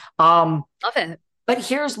picture. Love it. But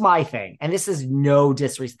here's my thing, and this is no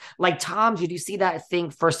disrespect. Like Tom, did you see that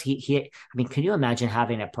thing first? Can you imagine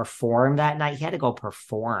having to perform that night? He had to go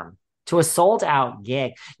perform to a sold out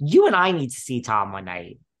gig. You and I need to see Tom one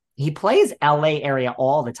night. He plays LA area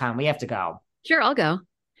all the time. We have to go. Sure, I'll go.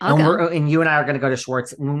 And you and I are going to go to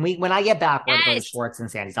Schwartz when I get back. We're going to go to Schwartz and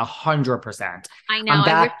Sandy's 100%. I know.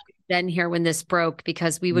 I wish you'd been here when this broke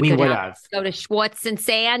because we would go to Schwartz and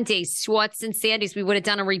Sandy's. We would have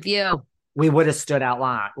done a review. We would have stood out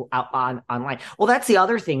online. Well, that's the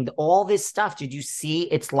other thing. All this stuff, did you see?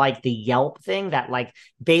 It's like the Yelp thing that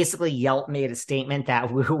basically Yelp made a statement that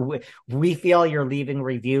we feel you're leaving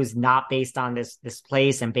reviews not based on this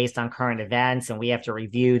place and based on current events. And we have to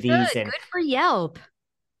review these. Good for Yelp.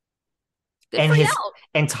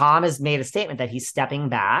 And Tom has made a statement that he's stepping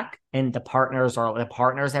back and the partners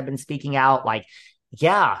have been speaking out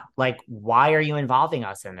why are you involving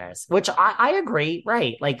us in this? Which I agree.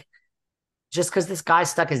 Right. Just because this guy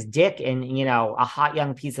stuck his dick in, a hot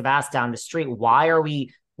young piece of ass down the street, why are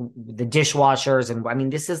we the dishwashers?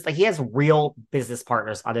 And this is he has real business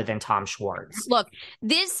partners other than Tom Schwartz. Look,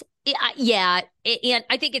 this, and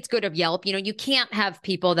I think it's good of Yelp. You can't have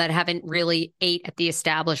people that haven't really ate at the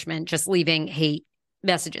establishment just leaving hate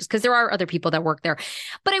messages because there are other people that work there.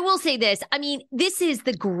 But I will say this. This is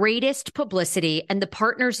the greatest publicity, and the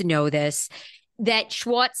partners know this, that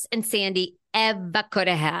Schwartz and Sandy ever could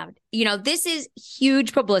have had. This is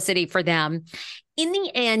huge publicity for them. In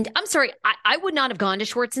the end, I'm sorry, I would not have gone to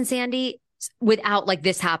Schwartz and Sandy without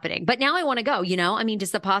this happening. But now I want to go,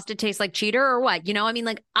 does the pasta taste like cheater or what?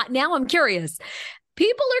 Now I'm curious.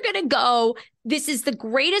 People are going to go. This is the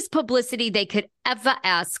greatest publicity they could ever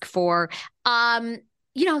ask for. The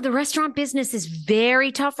restaurant business is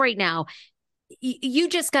very tough right now. You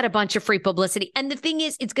just got a bunch of free publicity. And the thing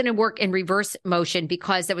is, it's going to work in reverse motion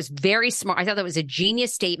because that was very smart. I thought that was a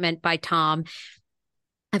genius statement by Tom.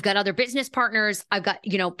 I've got other business partners. I've got,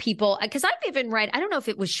 people, because I've even read, I don't know if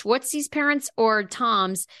it was Schwartz's parents or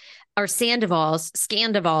Tom's or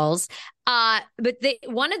Scandoval's, but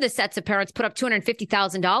one of the sets of parents put up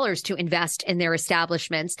 $250,000 to invest in their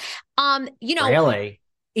establishments. Really?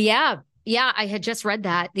 Yeah. Yeah, I had just read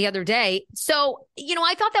that the other day. So,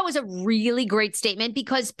 I thought that was a really great statement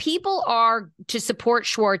because people are to support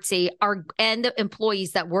Schwartzy and the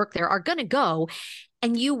employees that work there are going to go.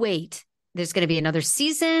 And you wait. There's going to be another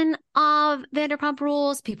season of Vanderpump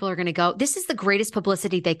Rules. People are going to go. This is the greatest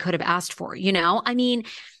publicity they could have asked for. I mean,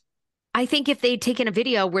 I think if they'd taken a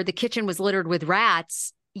video where the kitchen was littered with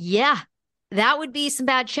rats, yeah, that would be some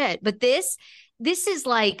bad shit. But this is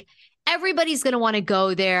like, everybody's going to want to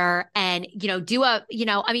go there and, do I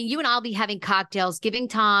mean, you and I'll be having cocktails, giving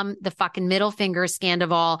Tom the fucking middle finger,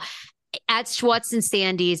 Scandoval at Schwartz and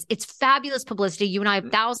Sandy's. It's fabulous publicity. You and I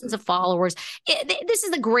have thousands of followers. This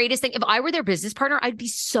is the greatest thing. If I were their business partner, I'd be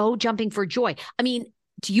so jumping for joy. I mean,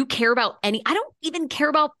 do you care about I don't even care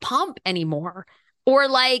about Pump anymore or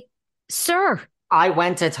like, sir. I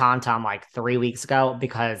went to Tom Tom like 3 weeks ago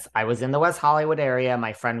because I was in the West Hollywood area.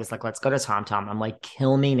 My friend was like, let's go to Tom Tom. I'm like,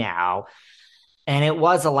 kill me now. And it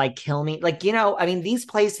was kill me. Like, I mean, these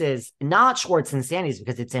places, not Schwartz and Sandy's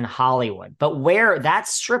because it's in Hollywood, but where that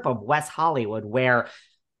strip of West Hollywood where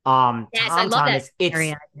Tom Tom is,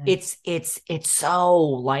 it's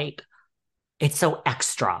so it's so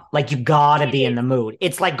extra. Like you gotta be in the mood.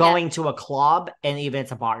 It's like going to a club and even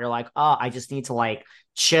it's a bar. You're like, oh, I just need to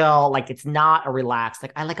chill. Like it's not a relaxed.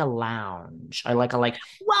 Like I like a lounge. I like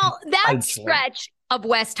that stretch of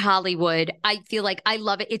West Hollywood, I feel like I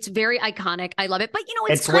love it. It's very iconic. I love it. But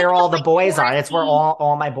it's where all the boys are. It's where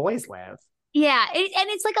all my boys live. Yeah, and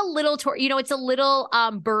it's like a little tour. It's a little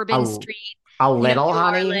Bourbon Street. A little,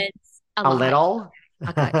 honey. A little.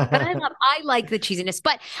 Okay. But I like the cheesiness.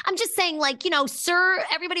 But I'm just saying, Sir,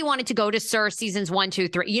 everybody wanted to go to Sir seasons 1, 2,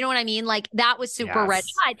 3. You know what I mean? Like that was super red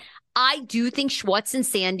hot. I do think Schwartz and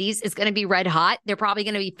Sandy's is going to be red hot. They're probably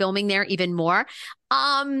going to be filming there even more.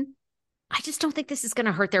 I just don't think this is going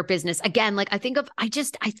to hurt their business. Again, I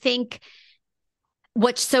think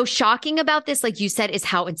what's so shocking about this, like you said, is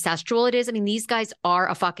how incestual it is. I mean, these guys are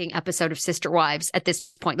a fucking episode of Sister Wives at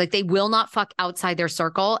this point. Like they will not fuck outside their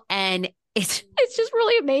circle. And it's just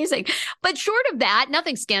really amazing. But short of that,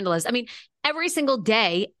 nothing scandalous. I mean, every single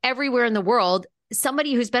day, everywhere in the world,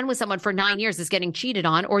 somebody who's been with someone for 9 years is getting cheated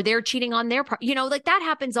on or they're cheating on their part. That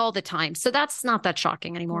happens all the time. So that's not that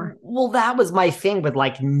shocking anymore. Well, that was my thing with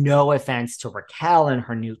no offense to Raquel and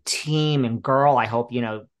her new team and girl. I hope,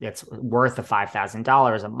 it's worth the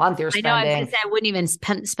 $5,000 a month you're spending. I know, I was gonna say I wouldn't even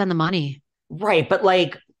spend the money. Right. But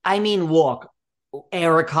I mean, look,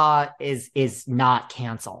 Erica is not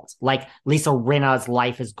canceled. Lisa Rinna's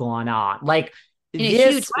life has gone on. In a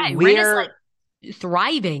huge way. Rinna's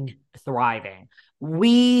thriving.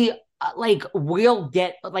 We we'll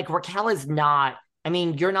get Raquel is not, I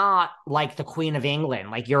mean, you're not the Queen of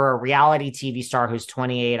England. You're a reality TV star who's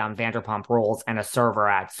 28 on Vanderpump Rules and a server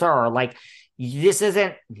at Sir. This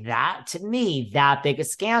isn't that, to me, that big a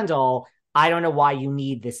scandal. I don't know why you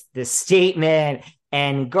need this statement.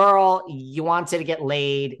 And girl, you wanted to get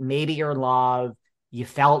laid. Maybe you're in love. You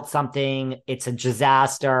felt something. It's a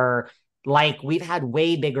disaster. We've had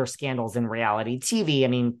way bigger scandals in reality TV. I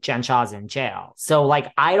mean, Jen Shah's in jail. So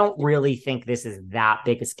I don't really think this is that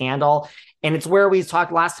big a scandal. And it's where we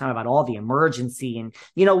talked last time about all the emergency. And,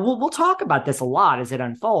 we'll talk about this a lot as it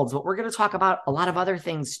unfolds, but we're going to talk about a lot of other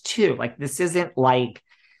things too. This isn't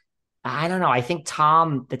I don't know. I think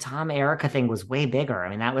the Tom Erica thing was way bigger. I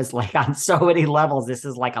mean, that was on so many levels. This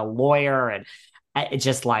is a lawyer and it's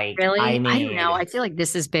just really? I mean, I don't know. I feel like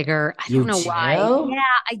this is bigger. I don't know why. Yeah,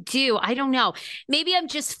 I do. I don't know. Maybe I'm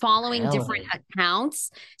just following different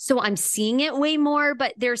accounts. So I'm seeing it way more,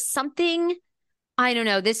 but there's something, I don't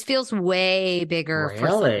know. This feels way bigger.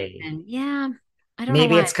 Really? Yeah. I don't know.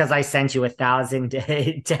 Maybe it's because I sent you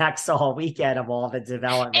 1,000 texts all weekend of all the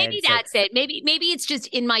developments. Maybe that's it. Maybe it's just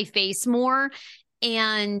in my face more.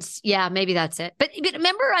 And yeah, maybe that's it. But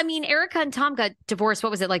remember, I mean, Erica and Tom got divorced.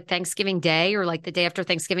 What was it, Thanksgiving Day or the day after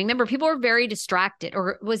Thanksgiving? Remember, people were very distracted.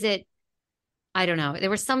 Or was it, I don't know.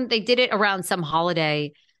 There was they did it around some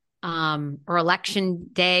holiday or election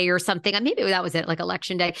day or something. Maybe that was it,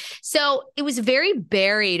 election day. So it was very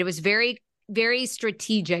buried. It was very, very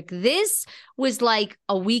strategic. This was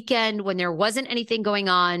a weekend when there wasn't anything going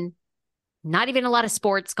on. Not even a lot of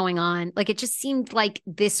sports going on. It just seemed like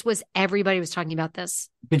this was, everybody was talking about this.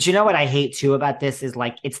 But you know what I hate too about this is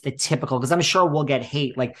it's the typical, because I'm sure we'll get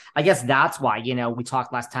hate. I guess that's why, we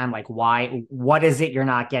talked last time, what is it you're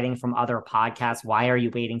not getting from other podcasts? Why are you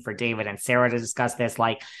waiting for David and Sarah to discuss this?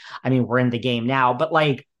 I mean, we're in the game now, but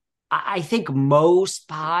I think most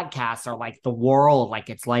podcasts are the world.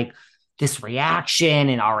 It's this reaction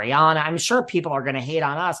and Ariana. I'm sure people are going to hate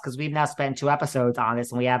on us because we've now spent 2 episodes on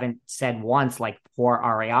this and we haven't said once like poor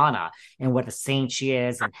Ariana and what a saint she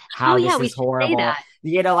is and how this is horrible.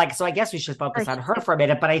 So I guess we should focus on her for a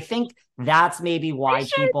minute. But I think that's maybe why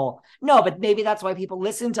maybe that's why people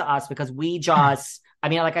listen to us, because we just, I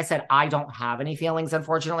mean, like I said, I don't have any feelings,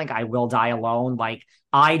 unfortunately. Like, I will die alone. Like,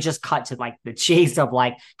 I just cut to like the chase of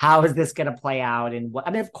like, how is this going to play out? And what,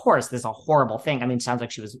 I mean, of course, this is a horrible thing. I mean, it sounds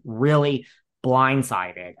like she was really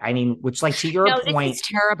blindsided. I mean, which, like, to your point, this is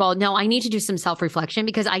terrible. No, I need to do some self-reflection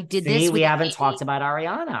because I did this. We haven't talked about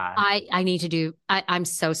Ariana. I need to do, I'm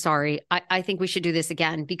so sorry. I think we should do this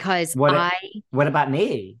again because what about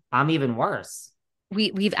me? I'm even worse.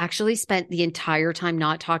 We've actually spent the entire time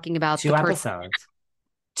not talking about 2 episodes.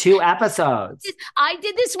 2 episodes. I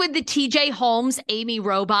did this with the TJ Holmes, Amy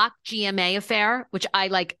Robach GMA affair, which I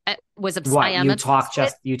like was obsessed. What,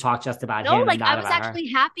 you talked just about him. No, like I was actually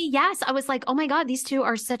happy. Yes. I was like, oh my God, these two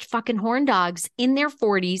are such fucking horn dogs in their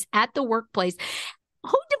 40s at the workplace.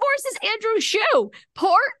 Who divorces Andrew Shue?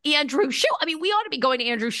 Poor Andrew Shue. I mean, we ought to be going to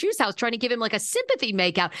Andrew Shue's house trying to give him like a sympathy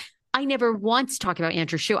makeout. I never once talk about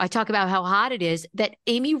Andrew Shue. I talk about how hot it is that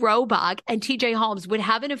Amy Robach and TJ Holmes would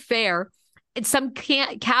have an affair in some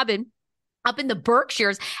cabin up in the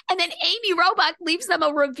Berkshires. And then Amy Robach leaves them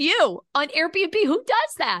a review on Airbnb. Who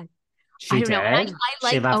does that? She did. I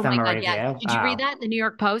like, she left them a review. Yeah. Did you read that in the New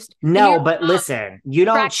York Post? No, but listen, you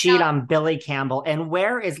don't cheat on Billy Campbell. And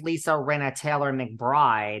where is Lisa Rinna Taylor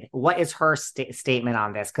McBride? What is her statement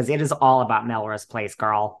on this? Because it is all about Melrose Place,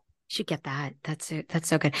 girl. Should get that. That's it. That's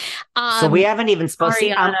so good. So we haven't even supposed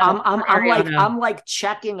to. I'm like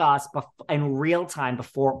checking us in real time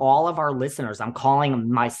before all of our listeners. I'm calling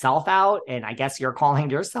myself out, and I guess you're calling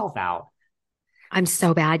yourself out. I'm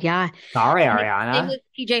so bad. Yeah. Sorry, Ariana. With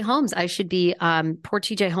TJ Holmes, I should be poor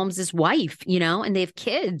TJ Holmes' wife. And they have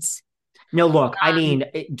kids. No, look, I mean,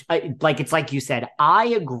 it's like you said, I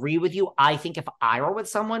agree with you. I think if I were with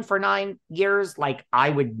someone for 9 years, like, I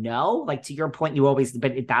would know, like, to your point,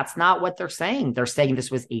 but that's not what they're saying. They're saying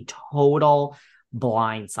this was a total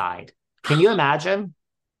blindside. Can you imagine?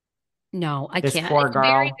 No, I this can't. Poor girl.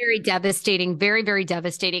 Very, very devastating. Very, very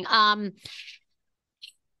devastating.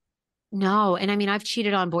 No. And I mean, I've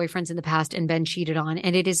cheated on boyfriends in the past and been cheated on,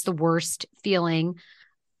 and it is the worst feeling.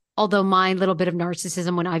 Although my little bit of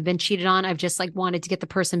narcissism when I've been cheated on, I've just like wanted to get the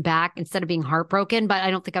person back instead of being heartbroken, but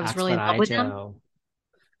I don't think I was really in love with them.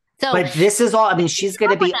 So, but this is all, I mean, she's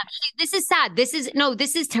going to be. This is sad. This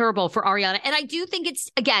is terrible for Ariana. And I do think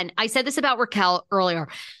it's, again, I said this about Raquel earlier.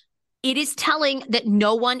 It is telling that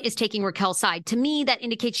no one is taking Raquel's side. To me, that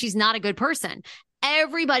indicates she's not a good person.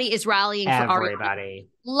 Everybody is rallying for Ariana.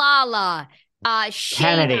 Lala,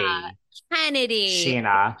 Kennedy,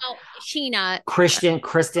 Sheena,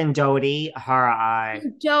 Kristen Doty,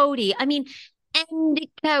 Doty. I mean, and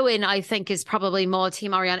Cohen, I think, is probably more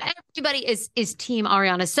Team Ariana. Everybody is Team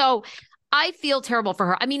Ariana. So I feel terrible for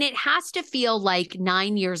her. I mean, it has to feel like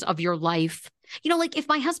 9 years of your life. Like if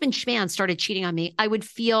my husband Schman started cheating on me, I would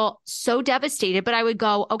feel so devastated, but I would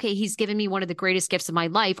go, okay, he's given me one of the greatest gifts of my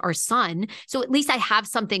life, our son. So at least I have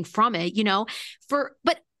something from it,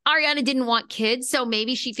 but Ariana didn't want kids. So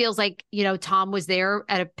maybe she feels like, Tom was there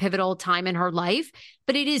at a pivotal time in her life,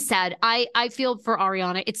 but it is sad. I feel for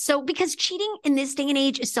Ariana. It's so, because cheating in this day and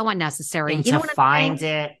age is so unnecessary. And to find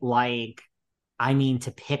it like, I mean,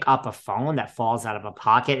 to pick up a phone that falls out of a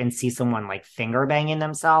pocket and see someone like finger banging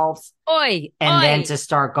themselves. Then to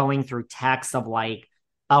start going through texts of like,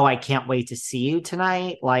 oh, I can't wait to see you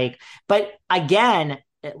tonight. Like, but again,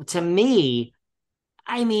 to me,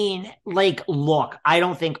 I mean, like, look, I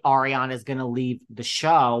don't think Ariana is going to leave the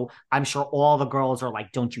show. I'm sure all the girls are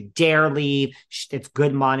like, don't you dare leave. It's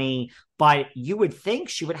good money. But you would think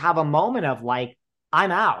she would have a moment of like, I'm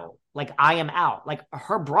out. Like, I am out. Like,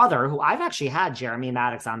 her brother, who I've actually had Jeremy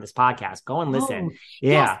Maddox on this podcast. Go and listen.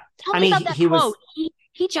 Yeah. Yes. Tell me about that quote.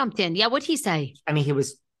 He jumped in. Yeah. What'd he say? I mean, he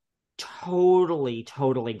was totally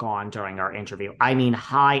gone during our interview. I mean,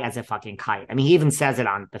 high as a fucking kite. I mean, he even says it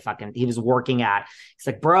on he was working he's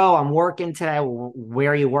like, bro, I'm working today.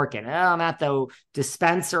 Where are you working? Oh, I'm at the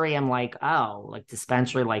dispensary. I'm like, oh, like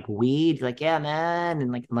dispensary, like weed? He's like, yeah, man.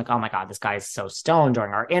 And I'm like, oh my God, this guy is so stoned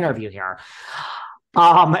during our interview here.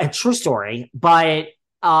 A true story, but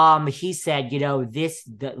he said,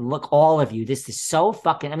 look, all of you, this is so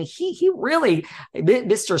fucking, I mean, he really,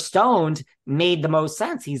 Mr. Stoned made the most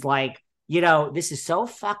sense. He's like, this is so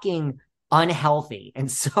fucking unhealthy and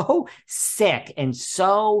so sick and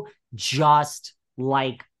so just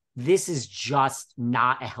like this is just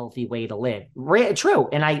not a healthy way to live. True.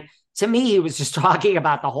 And to me, he was just talking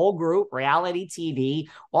about the whole group, reality TV,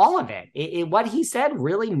 all of it. What he said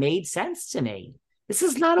really made sense to me. This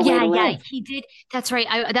is not a way to live. Yeah, he did. That's right.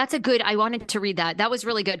 I wanted to read that. That was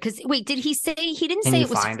really good. Because wait, did he say, he didn't Can say you it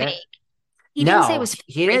was find fake. it? He No, didn't say it was fake.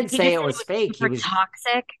 he didn't say it was fake. He was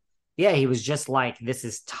toxic. Yeah, he was just like, this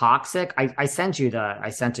is toxic. I sent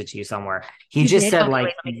it to you somewhere. He just said, Okay, like,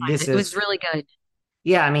 wait, let me find this it. is, It was really good.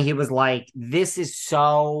 yeah, I mean, he was like, this is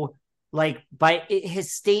so, like,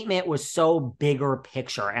 his statement was so bigger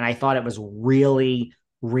picture. And I thought it was really,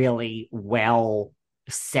 really well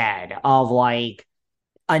said of like,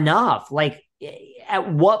 enough. Like,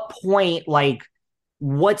 at what point, like,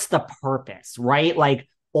 what's the purpose, right? Like,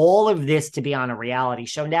 all of this to be on a reality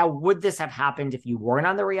show. Now, would this have happened if you weren't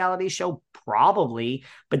on the reality show? Probably,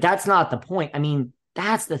 but that's not the point. I mean,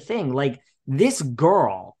 that's the thing. Like, this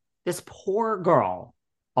poor girl,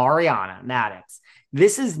 Ariana Madix,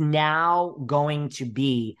 this is now going to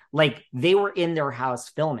be like, they were in their house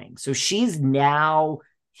filming. So she's now,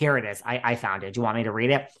 here it is. I found it. Do you want me to read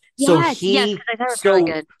it? Yes, I thought it was really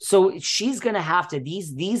good. So she's going to have to,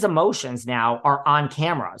 these emotions now are on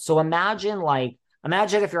camera. So imagine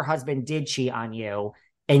if your husband did cheat on you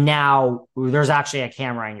and now there's actually a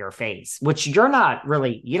camera in your face, which you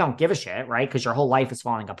don't give a shit, right? Because your whole life is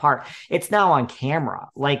falling apart. It's now on camera.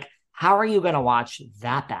 Like, how are you going to watch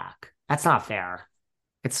that back? That's not fair.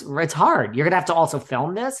 It's hard. You're going to have to also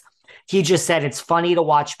film this. He just said it's funny to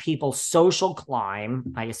watch people social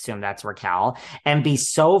climb, I assume that's Raquel, and be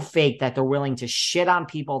so fake that they're willing to shit on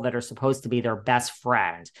people that are supposed to be their best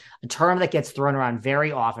friend, a term that gets thrown around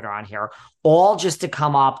very often around here, all just to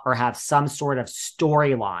come up or have some sort of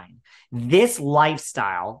storyline. This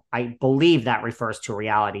lifestyle, I believe that refers to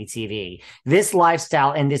reality TV. This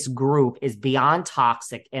lifestyle and this group is beyond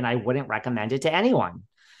toxic, and I wouldn't recommend it to anyone.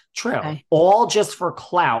 True. Okay. All just for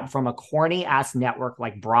clout from a corny ass network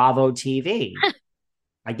like Bravo TV.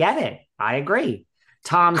 I get it. I agree.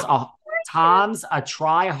 Tom's a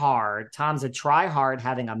try-hard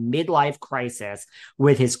having a midlife crisis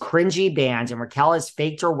with his cringy band, and Raquel has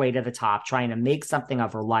faked her way to the top, trying to make something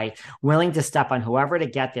of her life, willing to step on whoever to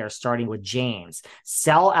get there, starting with James.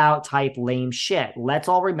 Sell out type lame shit. Let's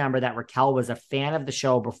all remember that Raquel was a fan of the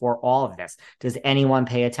show before all of this. Does anyone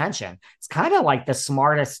pay attention? It's kind of like the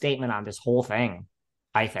smartest statement on this whole thing,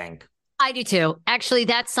 I think. I do too. Actually,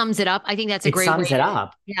 that sums it up. I think that's a great way. It sums it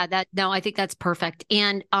up. Yeah, I think that's perfect.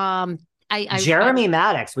 And Jeremy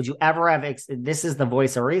Madix, would you ever have? This is the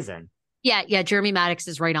voice of reason. Yeah. Jeremy Madix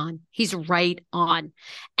is right on. He's right on.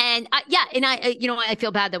 And I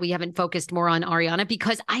feel bad that we haven't focused more on Ariana,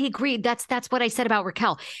 because I agree. That's what I said about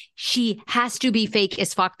Raquel. She has to be fake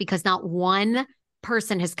as fuck, because not one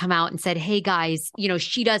person has come out and said, "Hey guys,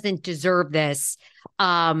 she doesn't deserve this."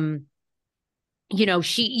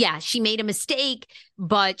 She made a mistake,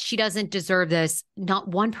 but she doesn't deserve this. Not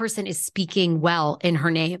one person is speaking well in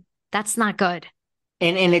her name. That's not good.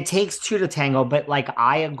 And it takes two to tango, but like,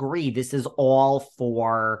 I agree. This is all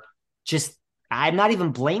for just, I'm not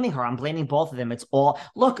even blaming her. I'm blaming both of them. It's all,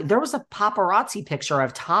 look, there was a paparazzi picture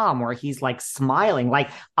of Tom where he's like smiling.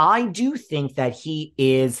 Like, I do think that he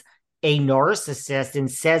is a narcissist and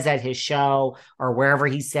says at his show or wherever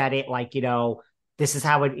he said it, like, this is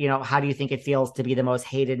how how do you think it feels to be the most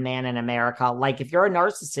hated man in America? Like, if you're a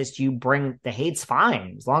narcissist, you bring the hate's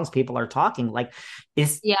fine as long as people are talking. Like,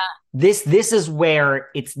 this is where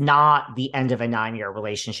it's not the end of a 9-year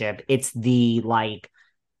relationship. It's the like,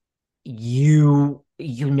 this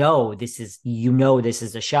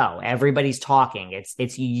is a show. Everybody's talking.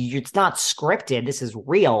 It's not scripted. This is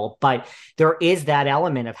real, but there is that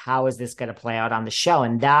element of how is this going to play out on the show,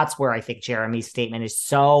 and that's where I think Jeremy's statement is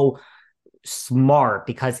so smart,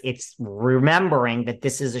 because it's remembering that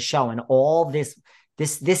this is a show and all this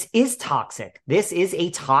is toxic. This is a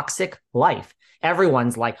toxic life.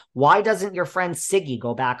 Everyone's like, why doesn't your friend Siggy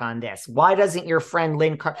go back on this? Why doesn't your friend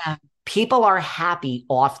Lynn People are happy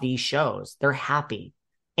off these shows. They're happy.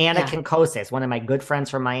 Anna Kinkosis, one of my good friends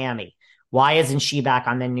from Miami. Why isn't she back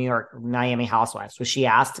on the New York Miami Housewives? Was she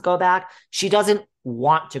asked to go back? She doesn't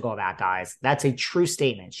want to go back, guys. That's a true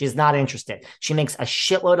statement. She's not interested. She makes a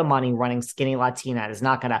shitload of money running Skinny Latina. It is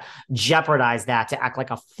not going to jeopardize that to act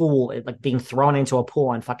like a fool, like being thrown into a pool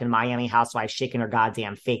on fucking Miami Housewives shaking her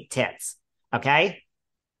goddamn fake tits. Okay?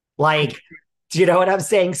 Like, do you know what I'm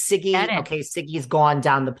saying? Siggy's gone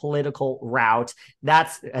down the political route.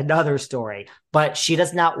 That's another story. But she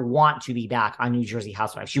does not want to be back on New Jersey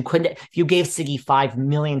Housewives. You couldn't, if you gave Siggy $5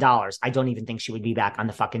 million, I don't even think she would be back on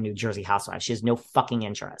the fucking New Jersey Housewives. She has no fucking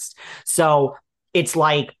interest. So it's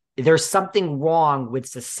like, there's something wrong with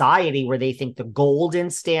society where they think the golden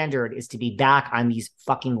standard is to be back on these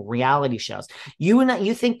fucking reality shows.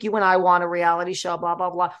 You think you and I want a reality show, blah, blah,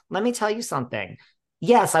 blah. Let me tell you something.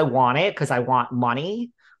 Yes, I want it because I want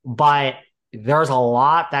money, but there's a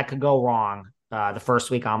lot that could go wrong the first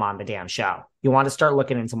week I'm on the damn show. You want to start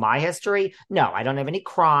looking into my history? No, I don't have any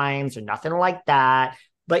crimes or nothing like that.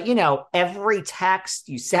 But, every text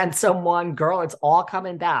you send someone, girl, it's all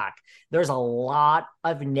coming back. There's a lot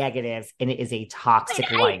of negatives, and it is a toxic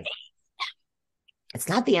life. It's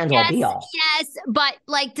not the end all be all. Yes, but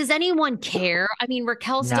does anyone care? I mean,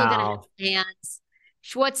 Raquel's still going to have fans.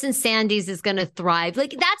 Schwartz and Sandy's is going to thrive.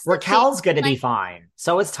 That's Raquel's going to be fine.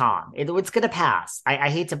 So is Tom. It's going to pass. I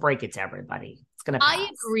hate to break it to everybody. It's going to pass. I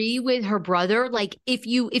agree with her brother. If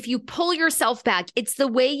you pull yourself back, it's the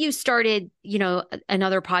way you started,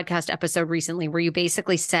 another podcast episode recently where you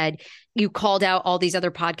basically said you called out all these other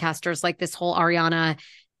podcasters, like this whole Ariana,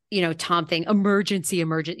 Tom thing, emergency.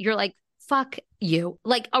 You're like, fuck you.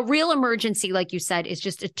 A real emergency, like you said, is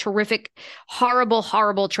just a terrific, horrible,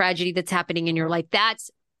 horrible tragedy that's happening in your life. That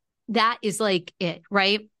is it,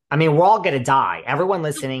 right? I mean, we're all going to die. Everyone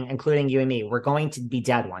listening, including you and me, we're going to be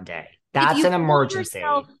dead one day. That's an emergency.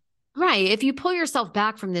 Right. If you pull yourself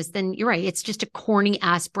back from this, then you're right. It's just a corny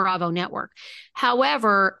ass Bravo network.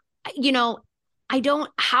 However, who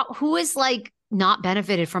is not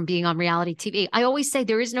benefited from being on reality TV? I always say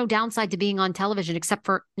there is no downside to being on television except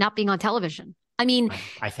for not being on television. I mean,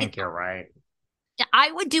 I think you're right.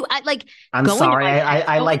 I would do. I'm sorry.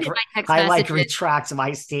 I retract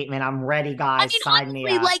my statement. I'm ready, guys. Sign me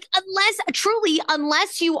up.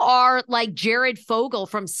 Unless you are like Jared Fogle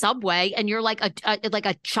from Subway and you're like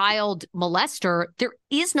a child molester, there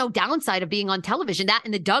is no downside of being on television. That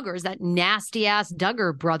and the Duggars, that nasty ass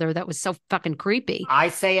Duggar brother that was so fucking creepy. I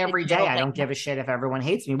say every day, I don't give a shit if everyone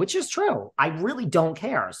hates me, which is true. I really don't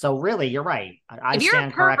care. So really, you're right. I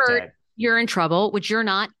stand corrected. You're in trouble, which you're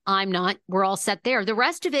not. I'm not. We're all set there. The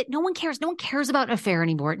rest of it, no one cares. No one cares about an affair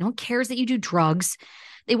anymore. No one cares that you do drugs.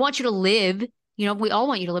 They want you to live. We all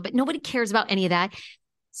want you to live, but nobody cares about any of that.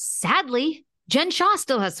 Sadly, Jen Shah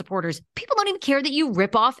still has supporters. People don't even care that you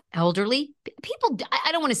rip off elderly people.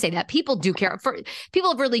 I don't want to say that. People do care.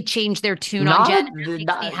 People have really changed their tune on Jen.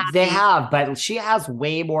 They have, but she has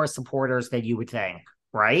way more supporters than you would think,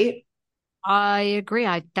 right? I agree.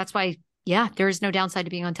 That's why. Yeah, there is no downside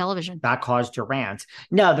to being on television. That caused your rant.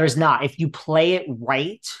 No, there's not. If you play it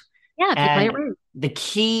right. Yeah, if you play it right. The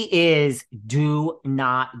key is do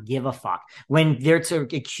not give a fuck. When they're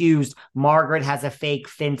accused, Margaret has a fake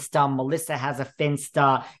Finsta, Melissa has a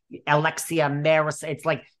Finsta, Alexia Maris. It's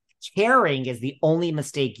like caring is the only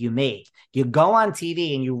mistake you make. You go on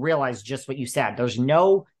TV and you realize just what you said. There's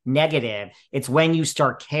no negative. It's when you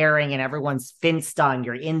start caring and everyone's Finsta and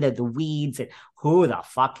you're in the weeds and who the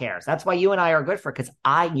fuck cares? That's why you and I are good for, because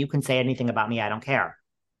you can say anything about me. I don't care.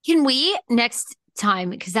 Can we next time,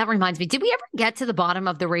 because that reminds me, did we ever get to the bottom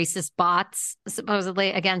of the racist bots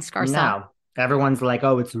supposedly against Garcelle? No. Everyone's like,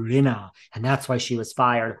 oh, it's Rinna, and that's why she was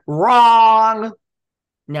fired. Wrong.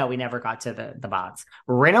 No, we never got to the bots.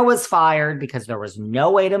 Rinna was fired because there was no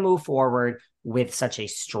way to move forward with such a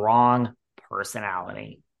strong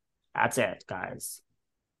personality. That's it, guys.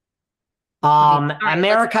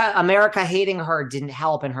 America hating her didn't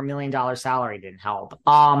help, and her $1 million salary didn't help.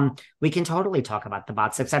 We can totally talk about the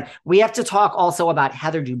bots next time. We have to talk also about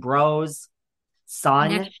Heather Dubrow's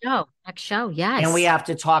son. Next show, yes. And we have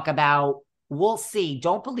to talk about, we'll see.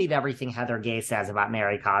 Don't believe everything Heather Gay says about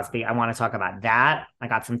Mary Cosby. I want to talk about that. I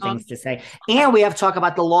got some things to say. And we have to talk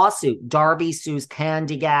about the lawsuit. Darby sues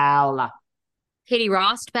Candy Gal. Katie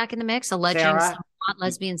Rost back in the mix, alleging some hot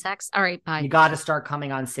lesbian sex. All right, bye. You got to start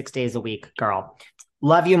coming on 6 days a week, girl.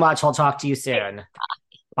 Love you much. I'll talk to you soon.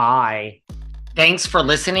 Bye. Thanks for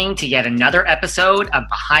listening to yet another episode of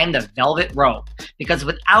Behind the Velvet Rope. Because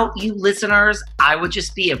without you listeners, I would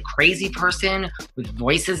just be a crazy person with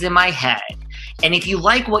voices in my head. And if you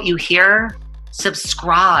like what you hear,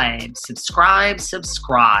 subscribe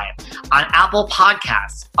on Apple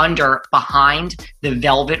Podcasts under Behind the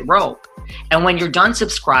Velvet Rope. And when you're done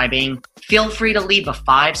subscribing, feel free to leave a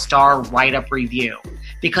 5-star write-up review,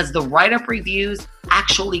 because the write-up reviews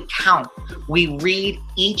actually count. We read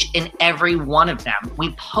each and every one of them.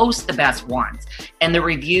 We post the best ones, and the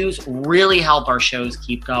reviews really help our shows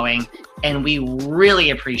keep going. And we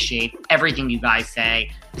really appreciate everything you guys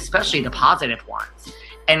say, especially the positive ones.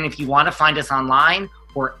 And if you want to find us online,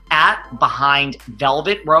 we're at Behind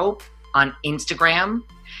Velvet Rope on Instagram.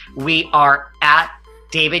 We are at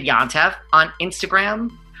David Yontef on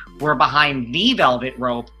Instagram. We're Behind the Velvet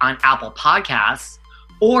Rope on Apple Podcasts.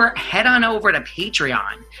 or head on over to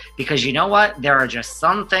Patreon, because you know what? There are just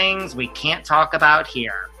some things we can't talk about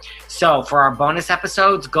here. So for our bonus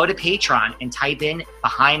episodes, go to Patreon and type in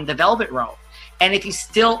Behind the Velvet Rope. And if you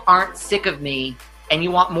still aren't sick of me and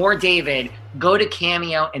you want more David, go to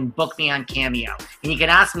Cameo and book me on Cameo. And you can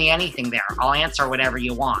ask me anything there. I'll answer whatever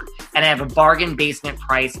you want. And I have a bargain basement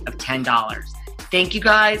price of $10. Thank you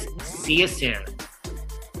guys. See you soon.